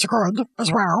 It's good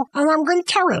as well, and I'm going to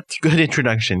tell it. Good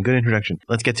introduction.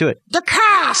 Let's get to it. The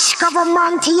Cask of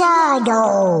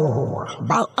Amontillado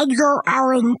by Edgar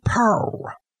Allan Poe.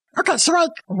 Okay, so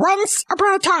once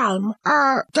upon a time,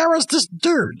 there was this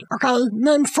dude,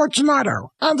 named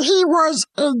Fortunato, and he was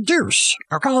a douche,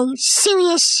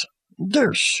 serious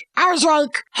douche. I was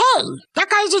like, hey, that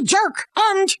guy's a jerk,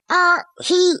 and,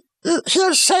 he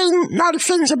is saying naughty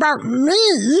things about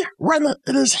me when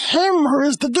it is him who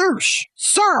is the douche.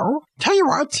 So, tell you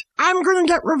what, I'm gonna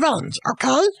get revenge,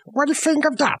 okay? What do you think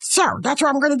of that? So, that's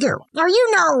what I'm gonna do. Now,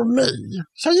 you know me,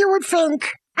 so you would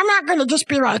think, I'm not gonna just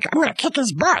be like, I'm gonna kick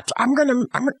his butt. I'm cunning,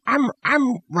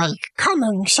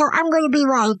 so I'm gonna be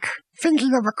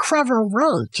thinking of a clever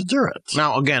way to do it.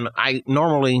 Now, again,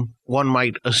 one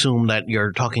might assume that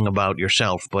you're talking about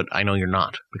yourself, but I know you're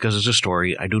not, because it's a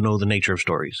story. I do know the nature of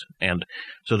stories. And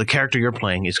so the character you're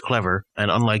playing is clever,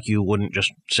 and unlike you, wouldn't just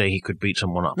say he could beat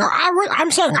someone up. No, I'm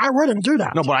saying I wouldn't do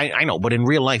that. No, but I know, but in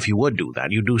real life you would do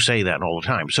that. You do say that all the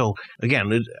time. So,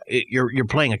 again, you're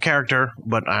playing a character,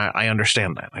 but I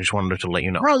understand that. I just wanted to let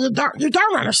you know. Well, you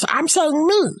don't understand. I'm saying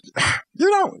me. You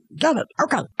don't get it.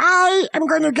 Okay, I am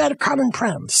going to get a common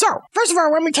friend. So, first of all,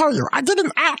 let me tell you, I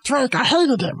didn't act like I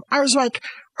hated him. I was like,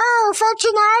 oh,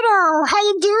 Fortunato, how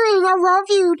you doing? I love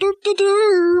you. Do.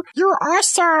 You're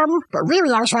awesome. But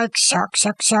really, I was like, suck.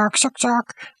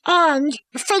 And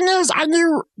the thing is, I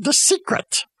knew the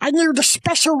secret. I knew the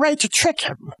special way to trick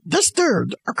him. This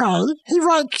dude, he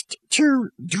liked to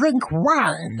drink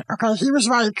wine. He was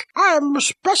like, I'm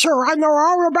special. I know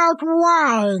all about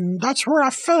wine. That's what I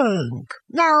think.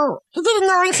 Now, he didn't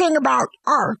know anything about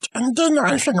art, and he didn't know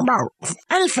anything about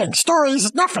anything.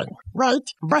 Stories, nothing, right?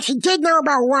 But he did know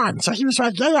about wine, so he was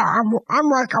like, yeah, I'm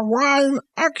like a wine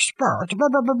expert. Blah,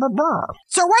 blah, blah, blah, blah.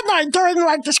 So one night during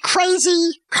this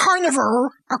crazy carnival,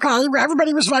 where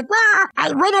everybody was like, wah,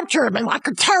 I went up to him and I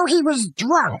could tell he was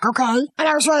drunk, and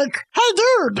I was like, hey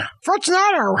dude,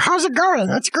 Fortunato, how's it going?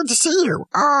 It's good to see you.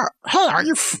 Hey, are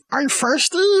you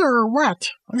thirsty or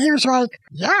what? And he was like,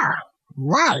 yeah.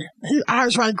 Why? I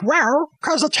was like, well,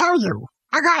 'cause I'll tell you.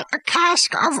 I got a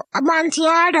cask of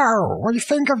Amontillado. What do you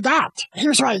think of that? He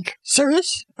was like,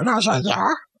 serious? And I was like,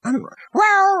 yeah.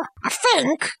 Well, I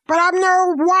think, but I'm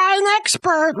no wine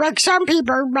expert like some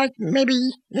people, like maybe,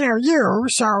 you,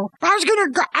 so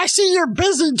I see you're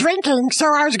busy drinking, so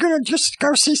I was gonna just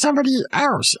go see somebody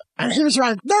else. And he was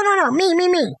like, no,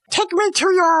 me. Take me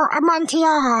to your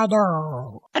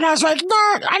Amontillado. And I was like,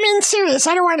 no, serious,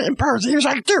 I don't want to impose. He was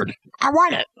like, dude, I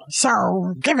want it,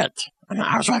 so give it. And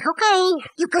I was like, okay,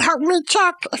 you can help me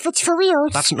check if it's for real.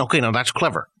 That's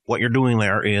clever. what you're doing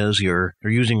there is you're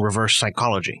using reverse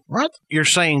psychology. What? You're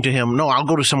saying to him, no, I'll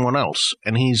go to someone else.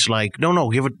 And he's like, no,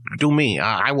 do me.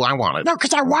 I want it. No,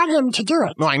 because I want him to do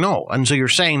it. No, I know. And so you're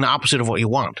saying the opposite of what you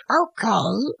want.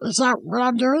 Okay. Is that what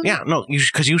I'm doing? Yeah, no,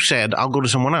 because you said, I'll go to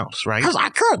someone else, right? Because I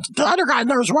could. The other guy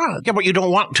knows why. Yeah, but you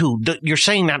don't want to. You're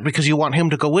saying that because you want him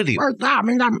to go with you. Well, yeah, I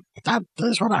mean, that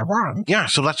is what I want. Yeah,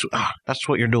 so that's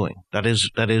what you're doing. That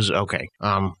is okay.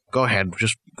 Go ahead.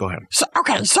 Just go ahead. So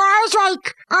I was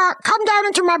like, come down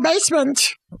into my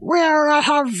basement where I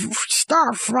have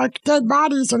stuff, like dead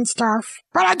bodies and stuff.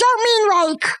 But I don't mean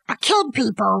like I killed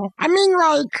people. I mean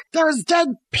like there was dead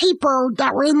people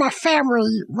that were in my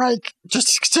family, like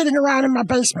just sitting around in my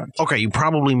basement. Okay, you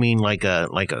probably mean like a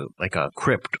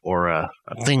crypt or a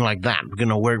thing like that. You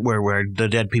know, where the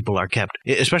dead people are kept.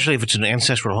 Especially if it's an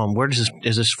ancestral home. Where is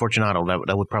this Fortunato?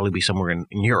 That would probably be somewhere in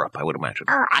Europe, I would imagine.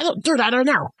 I don't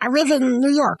know. I live in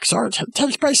New York, so it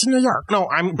takes place in New York. No,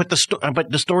 but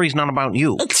the story's not about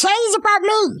you. It says about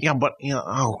me. Yeah, but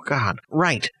oh God,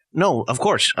 right. No, of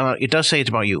course, it does say it's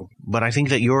about you, but I think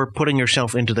that you're putting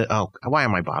yourself into why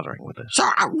am I bothering with this? So,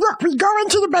 look, we go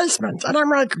into the basement, and I'm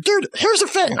like, dude, here's the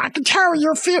thing. I can tell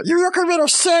you look a little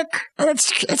sick, and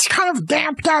it's kind of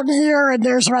damp down here, and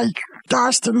there's like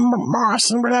dust and moss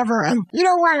and whatever, and you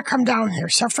don't want to come down here,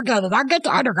 so forget it. I'll get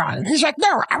the other guy. And he's like,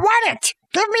 no, I want it.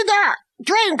 Give me that.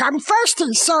 Drink, I'm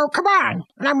thirsty, so come on.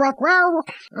 And I'm like, well,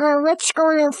 let's go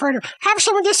in further. Have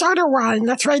some of this other wine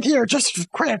that's right here,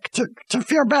 just quick, to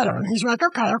feel better. And he's like,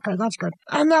 okay, that's good.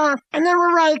 And then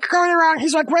we're like going around.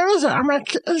 He's like, where is it? I'm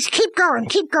like, just keep going.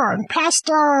 Past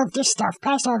all of this stuff.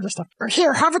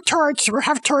 Here, have a torch. We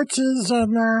have torches,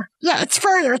 and yeah, it's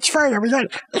further. We got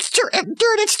it.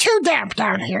 It's too damp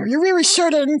down here. You really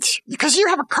shouldn't, because you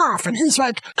have a cough. And he's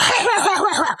like,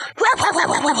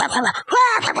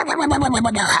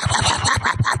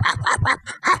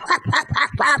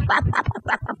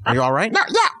 are you all right? No,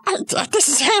 yeah, this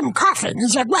is him coughing.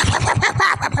 He's like,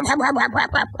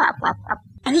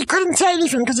 and he couldn't say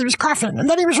anything because he was coughing. And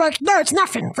then he was like, no, it's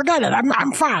nothing. Forget it.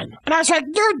 I'm fine. And I was like,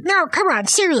 dude, no, come on,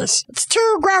 serious. It's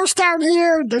too gross down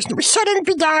here. We shouldn't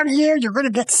be down here. You're going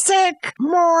to get sick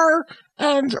more.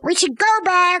 And we should go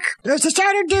back. There's this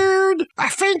other dude. I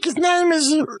think his name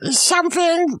is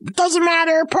something. Doesn't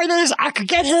matter. Point is, I could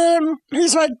get him.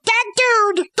 He's like, that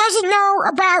dude doesn't know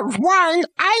about wine.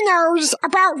 I knows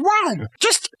about wine.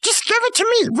 Just give it to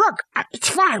me. Look, it's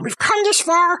fine. We've come this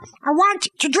far. I want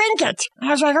to drink it. And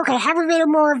I was like, okay, have a bit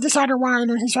more of this other wine.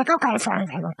 And he's like, okay, fine.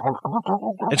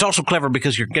 It's also clever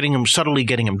because you're subtly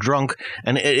getting him drunk.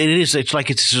 And it's like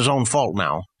it's his own fault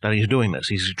now that he's doing this.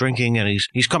 He's drinking and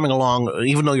he's coming along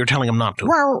even though you're telling him not to.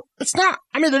 Well, it's not.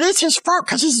 I mean, it is his fault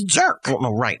because he's a jerk. Well,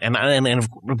 no, right.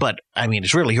 But, I mean,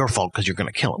 it's really your fault because you're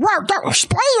going to kill him. Well, don't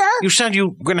spoiler. You said you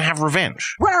were going to have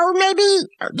revenge. Well, maybe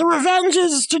the revenge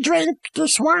is to drink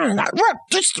this wine. Look,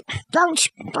 just don't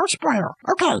spoil.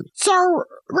 Okay, so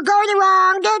we're going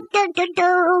along,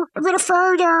 a little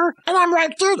further, and I'm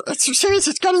like, dude, it's serious,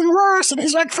 it's getting worse. And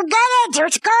he's like, forget it,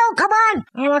 let's go, come on.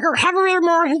 And I'm like, oh, have a little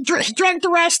more. He drank the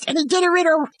rest, and he did a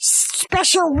little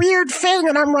special weird thing,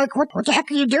 and I'm like, what the heck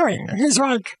are you doing? And he's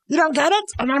like, you don't get it?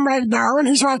 And I'm like, no. And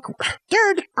he's like,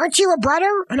 dude, aren't you a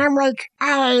brother? And I'm like,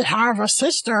 I have a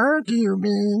sister, do you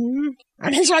mean?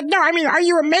 And he's like, no, I mean, are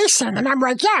you a mason? And I'm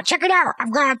like, yeah, check it out.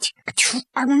 I've got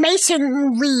a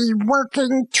masonry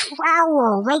working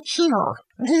trowel right here.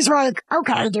 And he's like,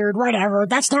 okay, dude, whatever.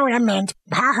 That's not what I meant.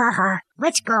 Ha ha ha.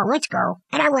 Let's go.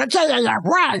 And I'm like, yeah.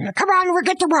 Wine. Come on, we'll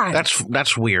get the wine.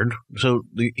 That's weird. So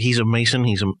he's a mason,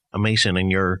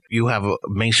 and you have a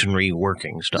masonry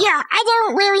working stuff. Yeah, I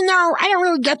don't really know. I don't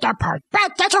really get that part,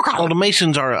 but that's okay. Well, the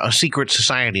Masons are a secret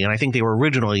society, and I think they were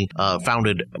originally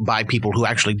founded by people who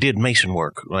actually did mason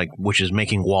work, which is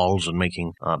making walls and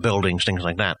making buildings, things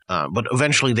like that. But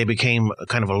eventually they became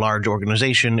kind of a large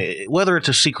organization. Whether it's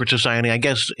a secret society, I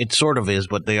guess it sort of is,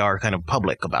 but they are kind of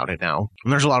public about it now.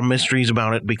 And there's a lot of mysteries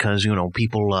about it because,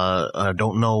 people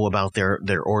don't know about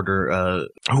their order,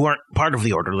 who aren't part of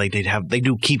the order. They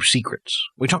do keep secrets.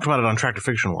 We talked about it on Tractor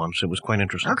Fiction once. It was quite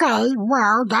interesting. Okay,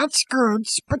 well, that's good,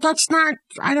 but that's not,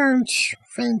 I don't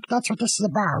think that's what this is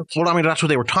about. Well, I mean, that's what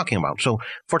they were talking about. So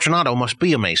Fortunato must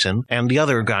be a mason, and the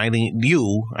other guy,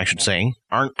 you, I should say,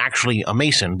 aren't actually a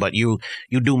mason, but you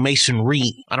do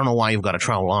masonry. I don't know why you've got a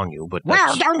trowel on you, but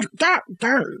well,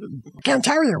 can't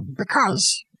tell you,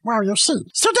 because... Well, you'll see.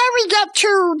 So then we get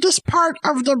to this part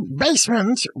of the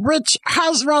basement, which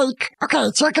has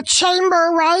it's like a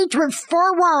chamber, right, with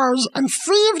 4 walls, and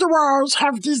 3 of the walls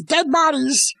have these dead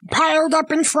bodies piled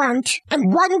up in front,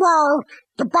 and 1 wall,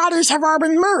 the bodies have all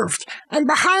been moved. And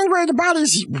behind where the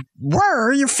bodies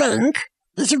were, you think,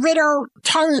 is a little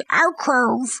tiny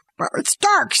alcove, but it's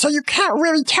dark, so you can't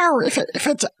really tell if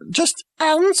it just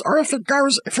ends or if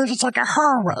it's like a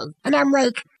hallway. And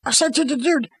I said to the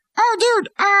dude, "Oh, dude,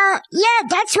 yeah,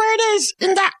 that's where it is,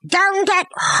 down that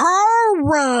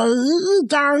hallway,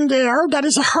 down there, that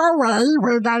is a hallway,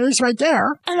 where that is right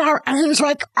there." And he was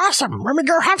like, "Awesome, let me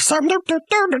go have some,"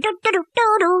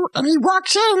 and he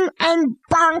walks in, and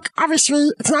bonk,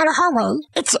 obviously, it's not a hallway,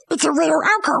 it's a little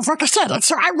alcove, like I said, and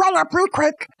so I run up real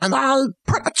quick, and I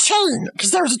put a chain,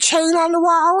 because there was a chain on the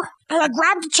wall, and I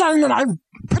grabbed the chain, and I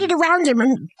put it around him,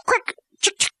 and quick,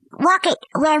 rocket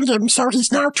around him, so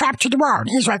he's now trapped to the wall. And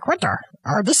he's like, "What the?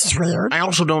 Oh, this is weird." I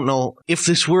also don't know if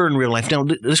this were in real life. Now,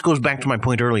 this goes back to my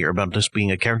point earlier about this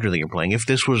being a character that you're playing. If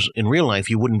this was in real life,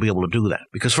 you wouldn't be able to do that.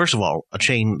 Because, first of all, a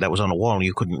chain that was on a wall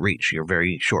you couldn't reach. You're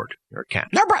very short. You're a cat.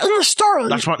 No, but in the story...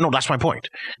 That's my point.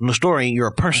 In the story, you're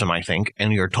a person, I think,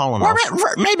 and you're tall enough...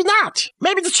 Well, maybe not.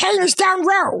 Maybe the chain is down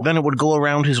low. Then it would go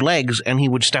around his legs, and he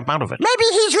would step out of it. Maybe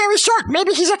he's really short.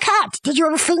 Maybe he's a cat. Did you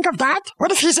ever think of that?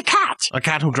 What if he's a cat? A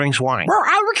cat who drinks wine. Well,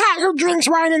 I'm a cat who drinks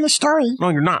wine in the story. No,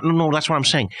 you're not. No, that's what I'm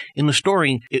saying. In the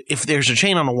story, if there's a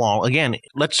chain on the wall, again,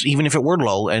 even if it were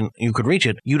low and you could reach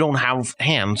it, you don't have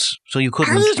hands, so you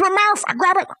couldn't... I use my mouth. I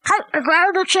grab it. I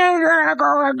grab the chain, and I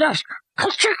go like this.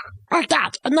 Like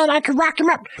that. And then I could rock him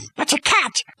up. That's a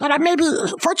cat. That I maybe...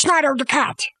 Fortunato the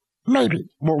cat. Maybe.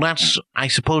 Well, I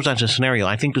suppose that's a scenario.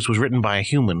 I think this was written by a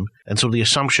human, and so the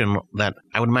assumption that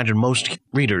I would imagine most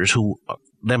readers who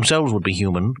themselves would be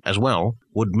human as well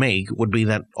would be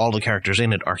that all the characters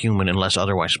in it are human unless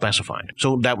otherwise specified.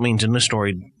 So that means in this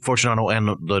story, Fortunato and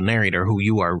the narrator who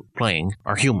you are playing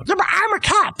are human. Yeah, but I'm a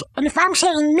cat, and if I'm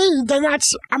saying me, then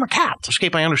I'm a cat.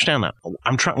 Escape, I understand that.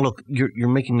 I'm trying. Look, you're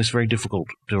making this very difficult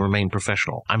to remain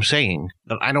professional. I'm saying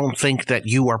that I don't think that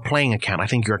you are playing a cat. I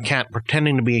think you're a cat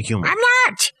pretending to be a human. I'm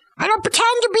not. I don't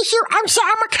pretend to be human. I'm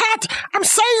a cat. I'm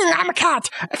saying I'm a cat.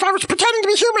 If I was pretending to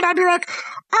be human, I'd be like,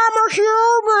 "I'm a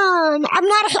human." I'm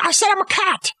not. I said I'm a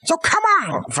cat. So come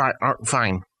on.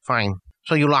 Fine.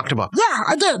 So you locked him up? Yeah,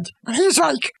 I did. And he's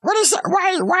like, "What is that?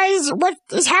 What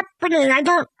is happening? I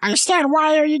don't understand.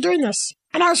 Why are you doing this?"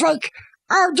 And I was like,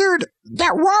 "Oh, dude,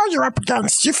 that wall you're up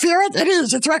against, you feel it? It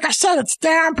is. It's like I said, it's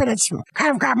damp and it's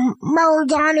kind of got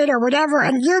mold on it or whatever.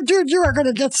 And you are going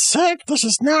to get sick. This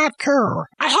is not cool.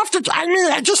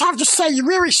 I just have to say, you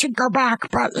really should go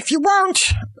back. But if you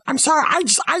won't, I'm sorry. I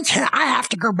have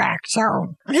to go back." So,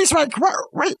 and he's like, what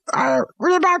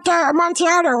about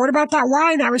Amontillado? What about that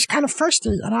wine? I was kind of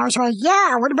thirsty. And I was like,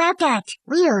 "Yeah, what about that?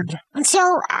 Weird." And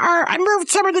so I moved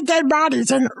some of the dead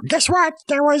bodies. And guess what?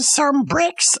 There was some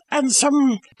bricks and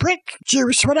some brick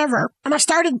juice, whatever. And I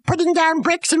started putting down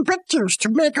bricks and brick juice to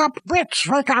make up bricks,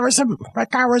 like I was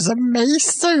a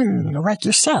mason, like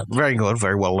you said. Very good,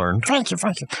 very well learned. Thank you.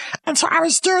 And so I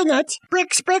was doing it,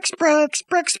 bricks.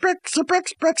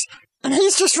 And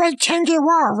he's just like changing the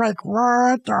wall, like,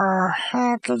 what the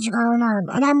heck is going on?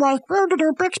 And I'm like,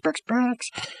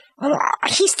 bricks. And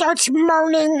he starts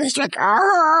moaning. He's like,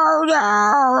 "Oh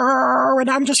no!" And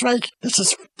I'm just like, "This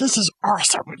is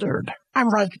awesome, dude." I'm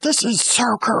like, "This is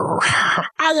so cool.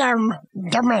 I am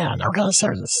the man." Okay,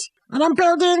 serious. And I'm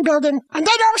building, and then all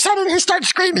of a sudden he starts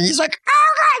screaming. He's like,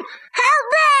 "Oh God, help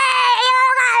me!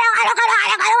 Oh God.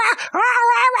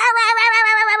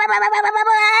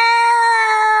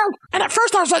 And at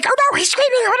first I was like, "Oh no, he's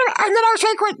screaming." And then I was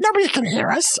like, "Wait, nobody can hear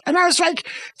us." And I was like,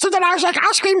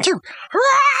 "I'll scream too."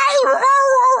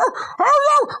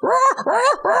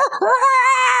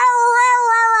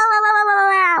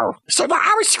 So now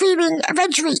I was screaming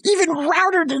eventually even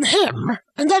louder than him.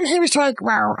 And then he was like,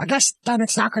 "Well, I guess then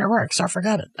it's not going to work, so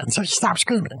forget it." And so he stopped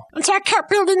screaming. And so I kept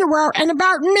building the wall, and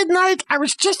about midnight, I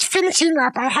was just finishing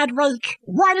up. I had like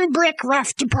one brick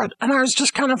left to put, and I was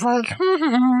just kind of like,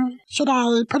 should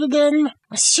I put it in?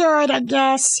 I should, I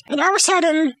guess. And all of a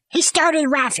sudden, he started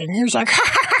laughing. He was like,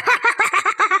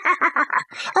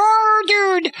 "Oh,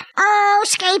 dude. Oh,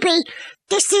 Scapey.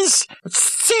 This is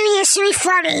seriously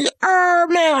funny. Oh,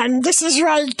 man, this is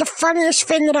like the funniest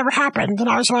thing that ever happened." And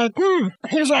I was like,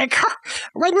 He was like,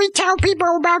 "When we tell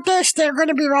people about this, they're going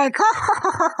to be like,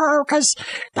 because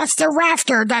that's the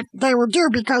laughter that they will do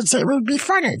because it would be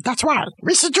funny. That's why.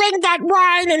 We should drink that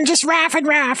wine and just laugh. And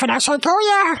I was like, "Oh,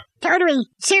 yeah. Totally.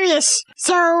 Serious.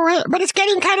 So, but it's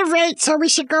getting kind of late, so we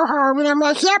should go home." And I'm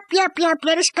like, yep,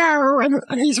 let us go. And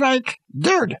he's like,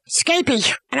 "Dude,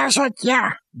 Scapey." And I was like,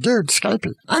 "Yeah, dude,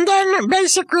 Scapey." And then,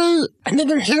 basically, I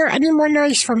didn't hear any more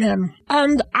noise from him.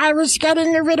 And I was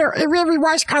getting it really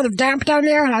was kind of damp down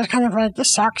there, and I was kind of like,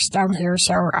 this sucks down here,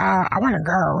 so, I want to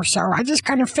go. So I just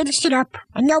kind of finished it up,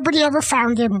 and nobody ever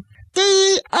found him.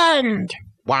 The end.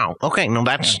 Wow. Okay.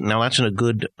 That's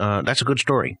a good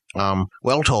story.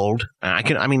 Well told.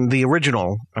 The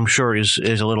original, I'm sure, is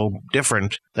a little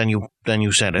different than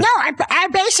you said it. No, I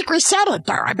basically said it,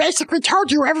 though. I basically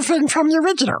told you everything from the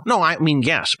original. No, I mean,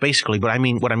 yes, basically, but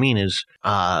what I mean is,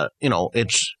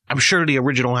 I'm sure the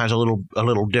original has a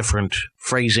little different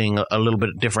phrasing, a little bit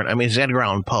different. I mean, it's Edgar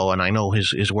Allan Poe, and I know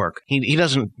his work. He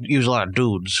doesn't use a lot of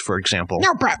dudes, for example.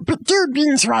 No, but dude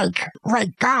means like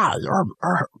guy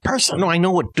or person. No, I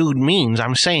know what dude means.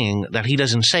 I'm saying that he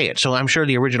doesn't say it, so I'm sure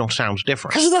the original sounds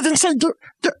different. Because he doesn't say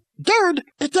dude,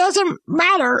 it doesn't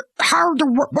matter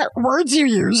what words you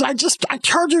use. I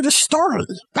told you the story.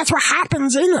 That's what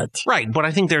happens in it. Right, but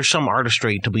I think there's some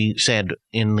artistry to be said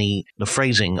in the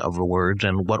phrasing of the words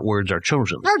and what words are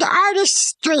chosen. No, the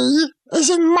artistry is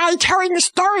in my telling the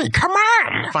story. Come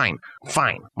on.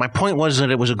 Fine. My point was that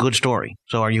it was a good story.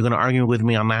 So are you going to argue with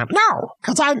me on that? No,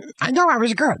 because I know I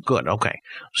was good. Good, okay.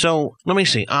 So let me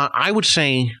see. I would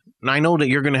say... I know that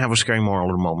you're going to have a scary moral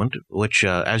in a moment, which,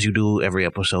 as you do every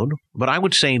episode, but I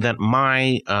would say that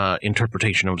my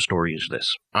interpretation of the story is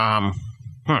this.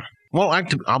 Well,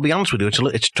 I'll be honest with you,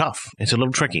 it's tough. It's a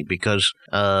little tricky because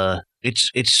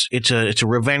it's a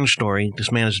revenge story.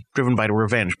 This man is driven by the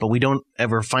revenge, but we don't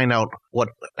ever find out what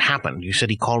happened. You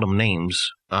said he called them names,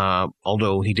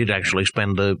 although he did actually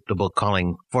spend the book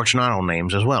calling Fortunato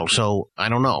names as well. So I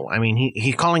don't know. I mean,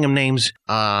 he's calling him names,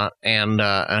 and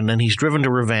then he's driven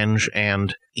to revenge,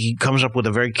 and he comes up with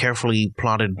a very carefully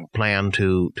plotted plan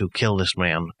to kill this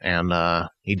man, and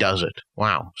he does it.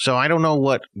 Wow. So I don't know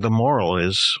what the moral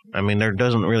is. I mean, there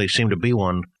doesn't really seem to be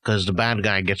one because the bad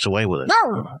guy gets away with it.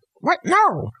 No. What?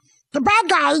 No. The bad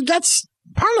guy gets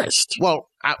punished. Well,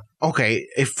 okay,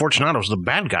 if Fortunato's the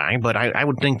bad guy, but I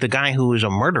would think the guy who is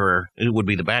a murderer would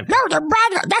be the bad guy. No, the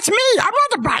bad guy. That's me. I'm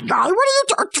not the bad guy. What are you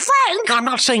doing, Frank? I'm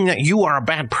not saying that you are a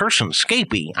bad person,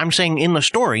 Scapy. I'm saying in the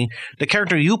story, the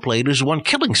character you played is the one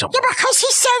killing someone. Yeah, because he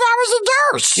said I was a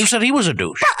douche. You said he was a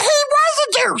douche. But he was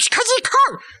a douche, because he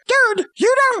called... Dude,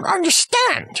 you don't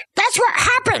understand. That's what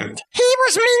happened. He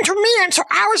was mean to me, and so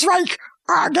I was like...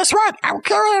 guess what? I'll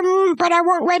kill him, but I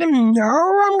won't let him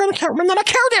know I'm going to kill him. And then I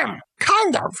killed him.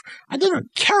 Kind of. I didn't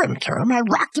kill him. I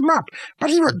rocked him up. But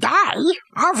he would die.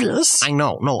 Obvious. I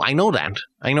know. No, I know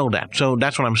that. So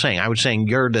that's what I'm saying. I was saying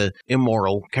you're the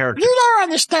immoral character. You don't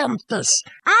understand this.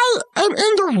 I am in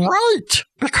the right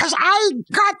because I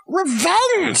got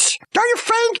revenge. Don't you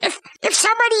think if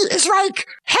somebody is like,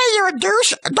 hey, you're a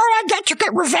douche, don't I get to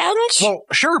get revenge? Well,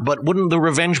 sure, but wouldn't the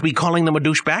revenge be calling them a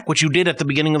douche back, which you did at the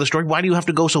beginning of the story? Why do you have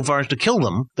to go so far as to kill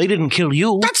them? They didn't kill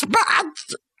you.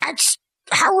 That's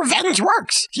how revenge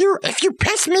works. If you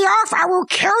piss me off, I will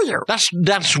kill you.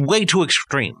 That's way too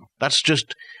extreme. That's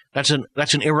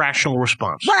an irrational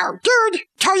response. Well, dude,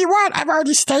 tell you what, I've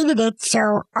already stated it,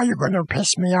 so are you going to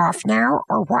piss me off now,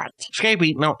 or what?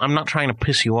 Scapy, no, I'm not trying to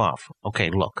piss you off. Okay,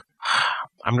 look.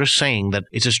 I'm just saying that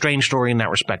it's a strange story in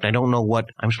that respect. I don't know what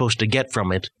I'm supposed to get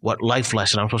from it, what life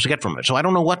lesson I'm supposed to get from it. So I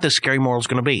don't know what this scary moral is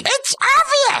going to be. It's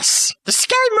obvious! The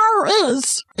scary moral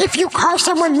is, if you call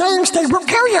someone names, they will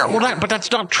kill you. Well, but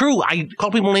that's not true. I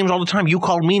call people names all the time. You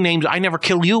called me names. I never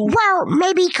kill you. Well,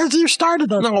 maybe because you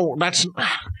started it. No,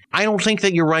 I don't think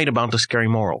that you're right about the scary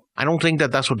moral. I don't think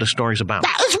that that's what the story's about.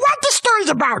 That is what the story's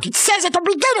about. It says at the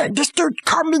beginning, this dude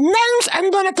called me names,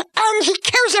 and then at the end, he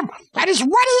kills him. That is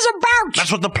what he's about.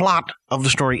 That's what the plot of the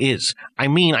story is. I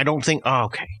mean, I don't think... Oh,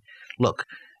 okay. Look,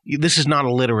 this is not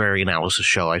a literary analysis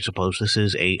show, I suppose. This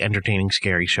is a entertaining,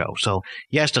 scary show. So,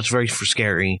 yes, that's very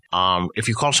scary. If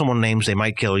you call someone names, they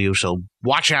might kill you, so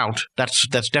watch out. That's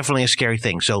definitely a scary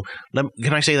thing. So,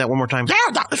 can I say that one more time? Yeah,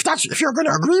 if you're going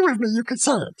to agree with me, you can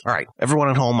say it. All right. Everyone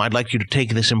at home, I'd like you to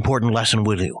take this important lesson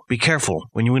with you. Be careful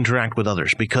when you interact with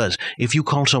others, because if you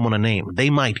call someone a name, they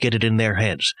might get it in their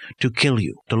heads to kill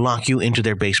you, to lock you into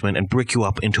their basement and brick you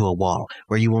up into a wall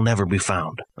where you will never be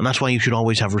found. And that's why you should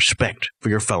always have respect for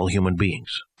your fellow human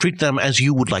beings. Treat them as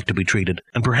you would like to be treated,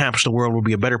 and perhaps the world will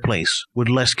be a better place with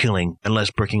less killing and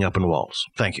less bricking up in walls.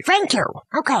 Thank you. Thank you.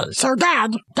 Okay, so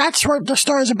Dad, that's what the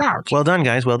story's about. Well done,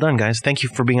 guys. Well done, guys. Thank you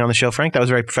for being on the show, Frank. That was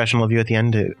very professional of you at the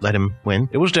end to let him win.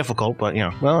 It was difficult, but,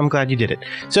 well, I'm glad you did it.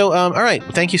 So, all right.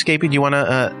 Thank you, Scapy. Do you want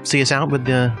to see us out with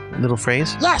the little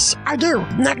phrase? Yes, I do.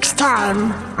 Next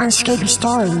time on Scapy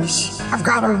Stories, I've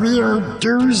got a real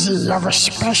doozy of a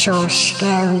special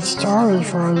scary story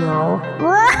for you.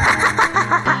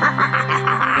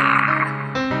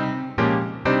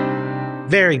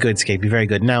 Very good, Scapy. Very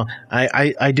good. Now,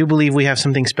 I do believe we have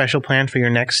something special planned for your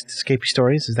next Scapy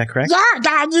Stories. Is that correct? Yeah,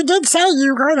 Dad, you did say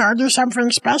you were going to do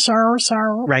something special, so...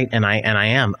 Right, and I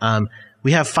am.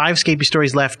 We have 5 Scapy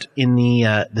stories left in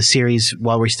the series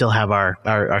while we still have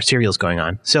our serials going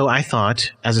on. So I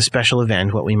thought, as a special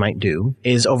event, what we might do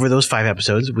is over those 5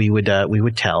 episodes, we would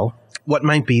tell what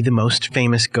might be the most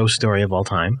famous ghost story of all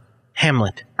time,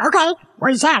 Hamlet. Okay,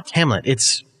 what is that? Hamlet.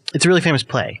 It's a really famous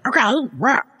play. Okay,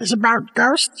 what? It's about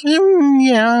ghosts?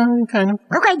 Yeah, kind of.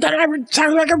 Okay, then it would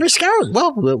sound like it would be scary.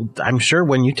 Well, I'm sure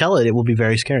when you tell it, it will be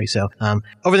very scary. So,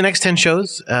 over the next 10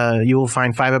 shows, you will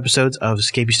find 5 episodes of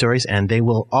Scapy Stories, and they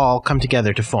will all come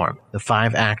together to form the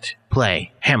 5-act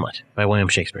play, Hamlet, by William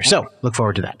Shakespeare. So, look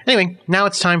forward to that. Anyway, now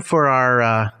it's time for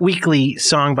our weekly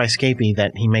song by Scapy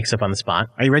that he makes up on the spot.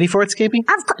 Are you ready for it, Scapy?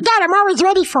 Of course, Dad, I'm always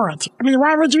ready for it. I mean,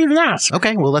 why would you even ask?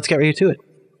 Okay, well, let's get ready to it.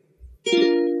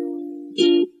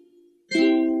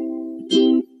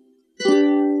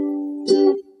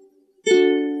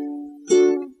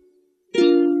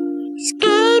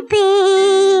 Scapy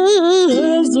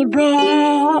is the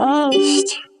best.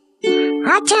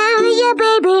 I tell you,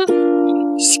 baby,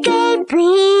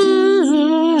 Scapy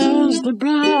is the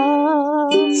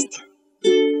best.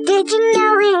 Did you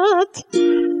know it?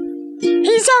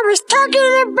 He's always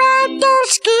talking about those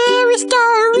scary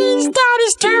stories that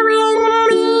he's telling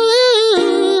me.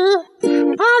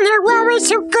 And they're always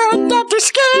so good that they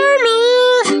scare me.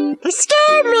 They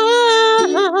scare me.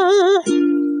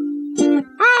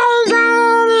 I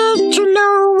wanted to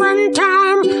know one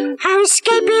time how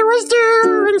Scapy was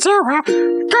doing, so I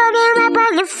called him up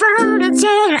on the phone and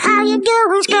said, how you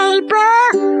doing,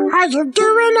 Scapy? Are you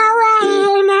doing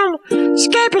alright? And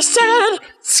Scapy said,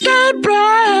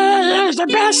 Scapy is the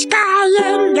best guy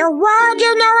in the world,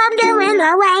 you know I'm doing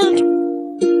alright.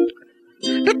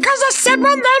 Because I said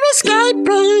my name is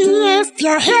Scapy. If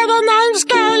you hear the name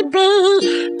Scapy,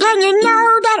 then you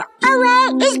know that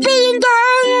alright is being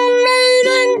done,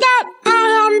 meaning that I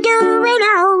am doing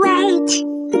alright.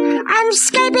 I'm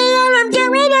Scapy and I'm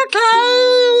doing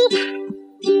okay.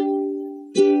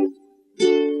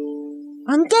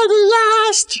 And then he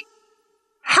asked,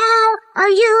 how are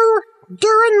you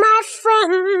doing, my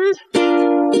friend?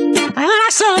 And I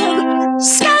said,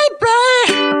 Scapy,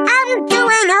 I'm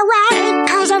doing alright,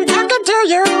 'cause I'm talking to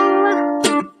you.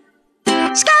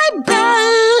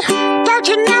 Scapy, don't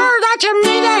you know that you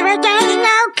make everything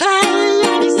okay?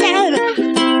 And he said,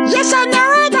 yes, I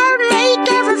know it, I make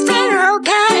everything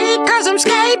okay, 'cause I'm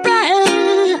Scapy.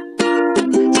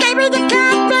 Scapy the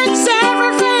cat makes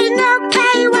everything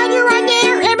okay when you are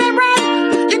near him, and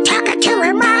when you're talking to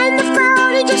him on the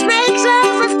phone, he just makes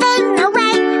everything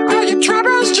alright. All your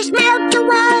troubles just melt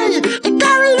away. You're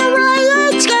going away,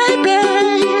 it's Scapy,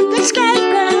 it's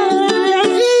Scapy.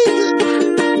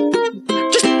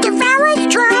 Just devour the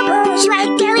troubles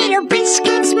right there, little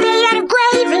biscuits made out of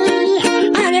gravy.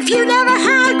 And if you never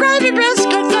had gravy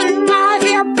biscuits, then I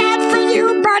feel bad for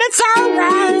you, but it's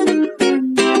alright.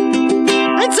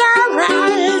 It's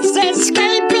alright, says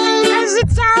Scapy, 'cause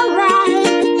it's alright.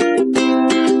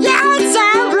 Yeah, it's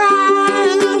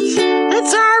alright.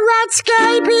 It's alright,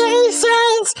 Scapy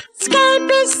says.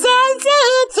 Scapy says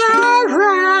it's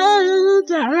alright.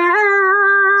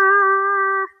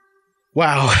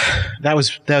 Wow, that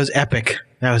was epic.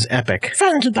 That was epic.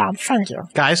 Thank you, Dad. Thank you.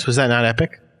 Guys, was that not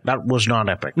epic? That was not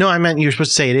epic. No, I meant you were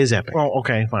supposed to say it is epic. Oh,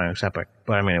 okay, fine, it's epic.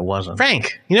 But I mean, it wasn't.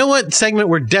 Frank, you know what segment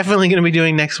we're definitely going to be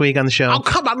doing next week on the show? Oh,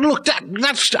 come on, look,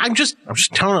 I'm just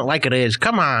telling it like it is.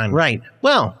 Come on. Right.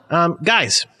 Well,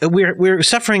 guys, we're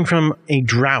suffering from a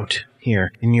drought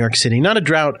here in New York City. Not a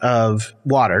drought of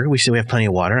water. We have plenty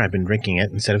of water. I've been drinking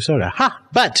it instead of soda. Ha!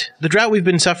 But the drought we've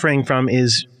been suffering from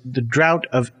is the drought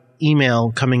of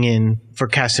email coming in for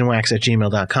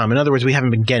castandwax@gmail.com. In other words, we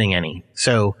haven't been getting any.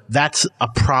 So that's a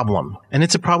problem. And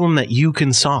it's a problem that you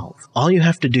can solve. All you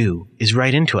have to do is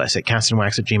write into us at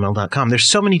castandwax@gmail.com. There's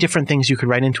so many different things you could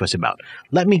write into us about.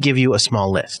 Let me give you a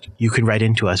small list. You could write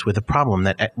into us with a problem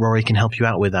that Rory can help you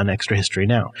out with on Extra History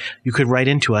Now. You could write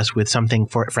into us with something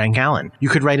for Frank Allen. You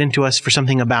could write into us for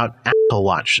something about Apple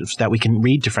Watch so that we can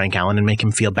read to Frank Allen and make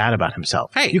him feel bad about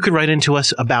himself. Hey. You could write into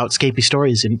us about Scapy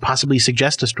Stories and possibly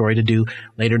suggest a story to do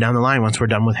later down the line once we're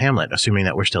done with Hamlet, assuming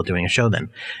that we're still doing a show then.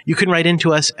 You can write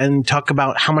into us and talk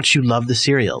about how much you love the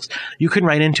serials. You can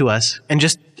write into us and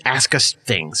just ask us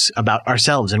things about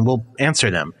ourselves and we'll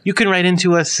answer them. You can write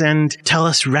into us and tell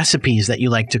us recipes that you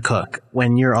like to cook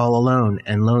when you're all alone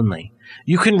and lonely.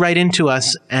 You can write into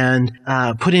us and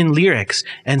put in lyrics,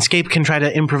 and Scape can try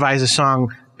to improvise a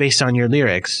song based on your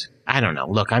lyrics. I don't know.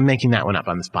 Look, I'm making that one up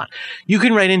on the spot. You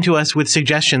can write into us with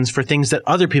suggestions for things that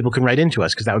other people can write into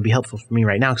us, because that would be helpful for me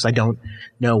right now, because I don't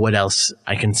know what else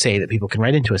I can say that people can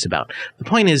write into us about. The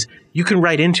point is, you can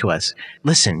write into us.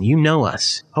 Listen, you know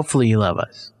us. Hopefully you love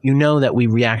us. You know that we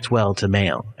react well to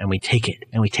mail, and we take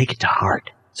it to heart.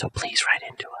 So please write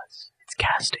into us. It's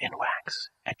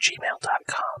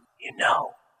castinwax@gmail.com. You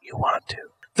know you want to.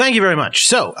 Thank you very much.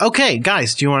 So, okay,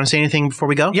 guys, do you want to say anything before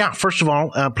we go? Yeah, first of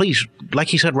all, please, like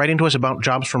he said, write into us about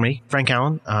jobs for me. Frank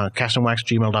Allen,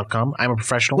 castinwax@gmail.com. I'm a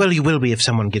professional. Well, you will be if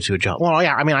someone gives you a job. Well,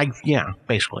 yeah,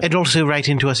 basically. And also write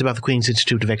into us about the Queen's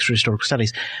Institute of Extra Historical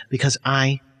Studies, because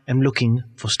I am looking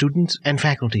for students and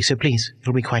faculty, so please,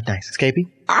 it'll be quite nice. Scapey?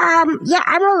 Yeah,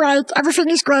 I'm alright. Everything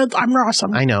is great. I'm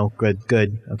awesome. I know. Good.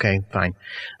 Okay, fine.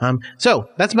 So,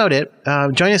 that's about it.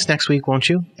 Join us next week, won't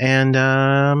you?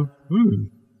 And,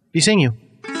 be seeing you.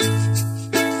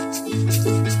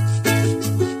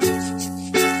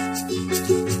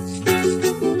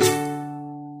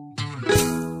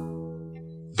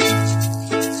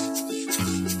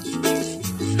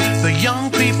 The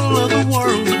young people of the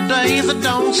world today that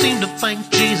don't seem to think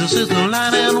Jesus is the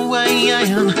light and the way,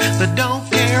 and that don't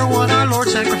care what our Lord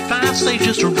sacrificed. They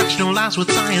just rationalize with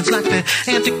science like the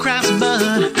Antichrist.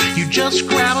 But you just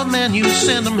grab them and you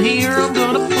send them here. I'm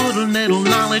gonna put a little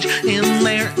knowledge in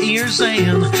their ears,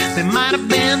 and they might have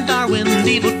been Darwin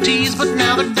devotees, but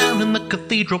now they're down in the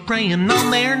cathedral praying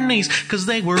on their knees, 'cause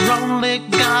they were only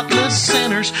godless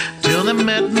sinners till they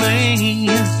met me.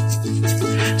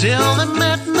 Till they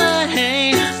met me.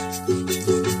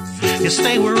 Yes,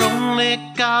 they were only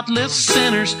godless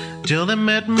sinners till they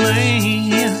met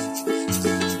me.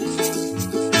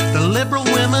 The liberal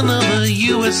women of the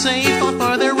USA fought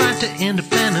for their right to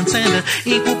independence and to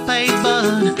equal pay,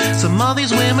 but some of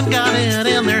these women got it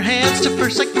in their heads to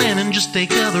forsake men and just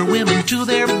take other women to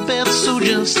their beds. So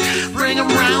just bring them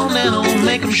round and I'll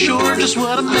make them sure just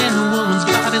what a man and woman's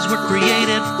bodies were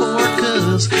created for,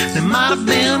 'cause they might have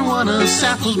been one of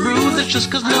Sappho's brood. That's just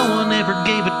 'cause no one ever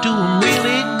gave it to them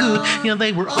really good. Yeah,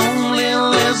 they were only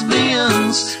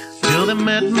lesbians till they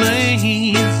met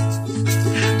me.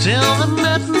 Till they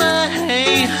met me.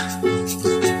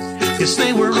 Yes,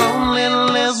 they were only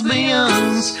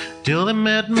lesbians till they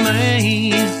met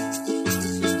me.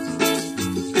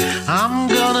 I'm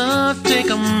gonna take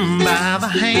them by the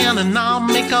hand and I'll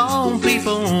make all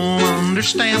people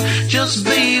understand. Just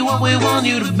be what we want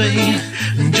you to be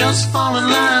and just fall in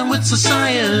line with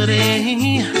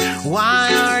society.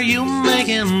 Why are you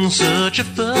making such a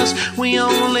fuss? We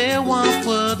only want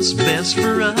what's best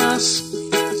for us.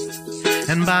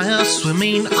 And by us, we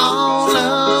mean all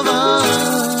of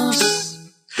us.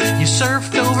 You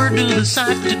surfed over to the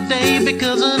site today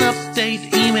because an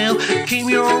update email came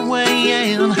your way,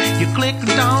 and you clicked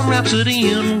on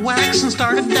Rhapsody in Wax and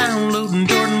started downloading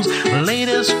Jordan's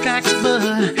latest tracks.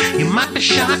 But you might be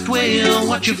shocked, well,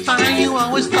 what you find. You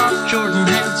always thought Jordan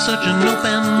had such an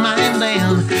open mind,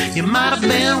 and you might have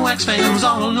been Wax fans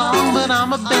all along, but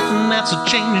I'm a betting that's a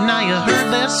change now you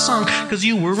heard that song, 'cause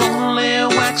you were only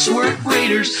Waxwork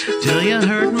raiders till you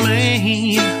heard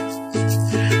me.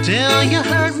 Till you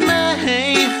heard me.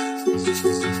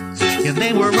 Yeah,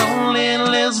 they were only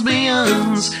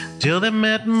lesbians till they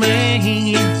met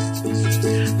me.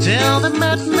 Till they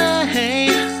met me.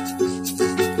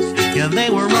 Yeah, they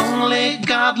were only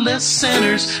godless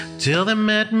sinners till they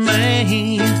met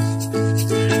me.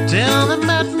 Till they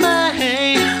met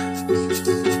me.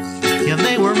 Yeah,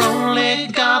 they were only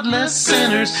godless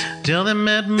sinners till they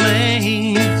met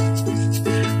me.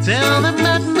 Till they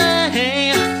met me.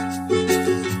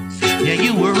 Yeah,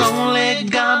 you were only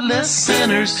godless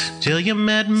sinners till you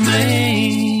met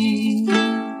me.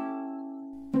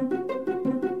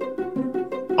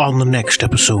 On the next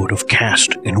episode of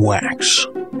Cast in Wax.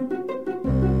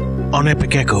 On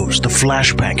Epic Echoes, the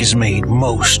flashback is made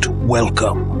most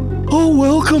welcome. Oh,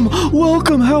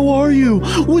 welcome, how are you?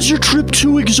 Was your trip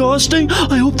too exhausting?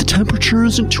 I hope the temperature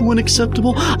isn't too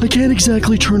unacceptable. I can't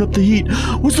exactly turn up the heat.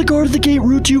 Was the guard at the gate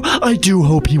rude to you? I do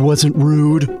hope he wasn't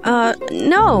rude.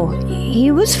 No,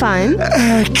 he was fine.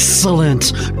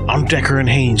 Excellent. On Decker and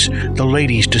Haynes, the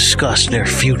ladies discuss their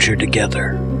future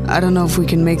together. I don't know if we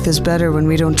can make this better when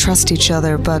we don't trust each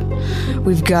other, but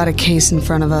we've got a case in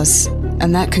front of us,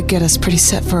 and that could get us pretty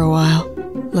set for a while.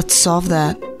 Let's solve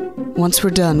that. Once we're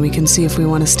done, we can see if we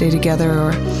want to stay together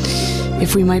or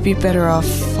if we might be better off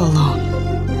alone.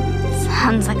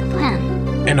 Sounds like a plan.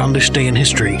 And on this day in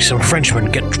history, some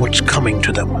Frenchmen get what's coming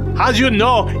to them. How do you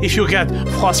know if you get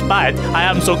frostbite? I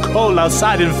am so cold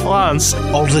outside in France.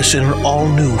 All this in an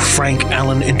all-new Frank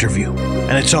Allen interview.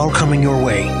 And it's all coming your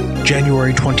way,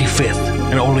 January 25th,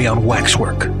 and only on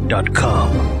waxwork.com.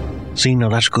 See, no,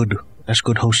 that's good. That's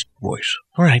good host voice.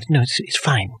 All right, no, it's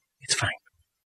fine. It's fine.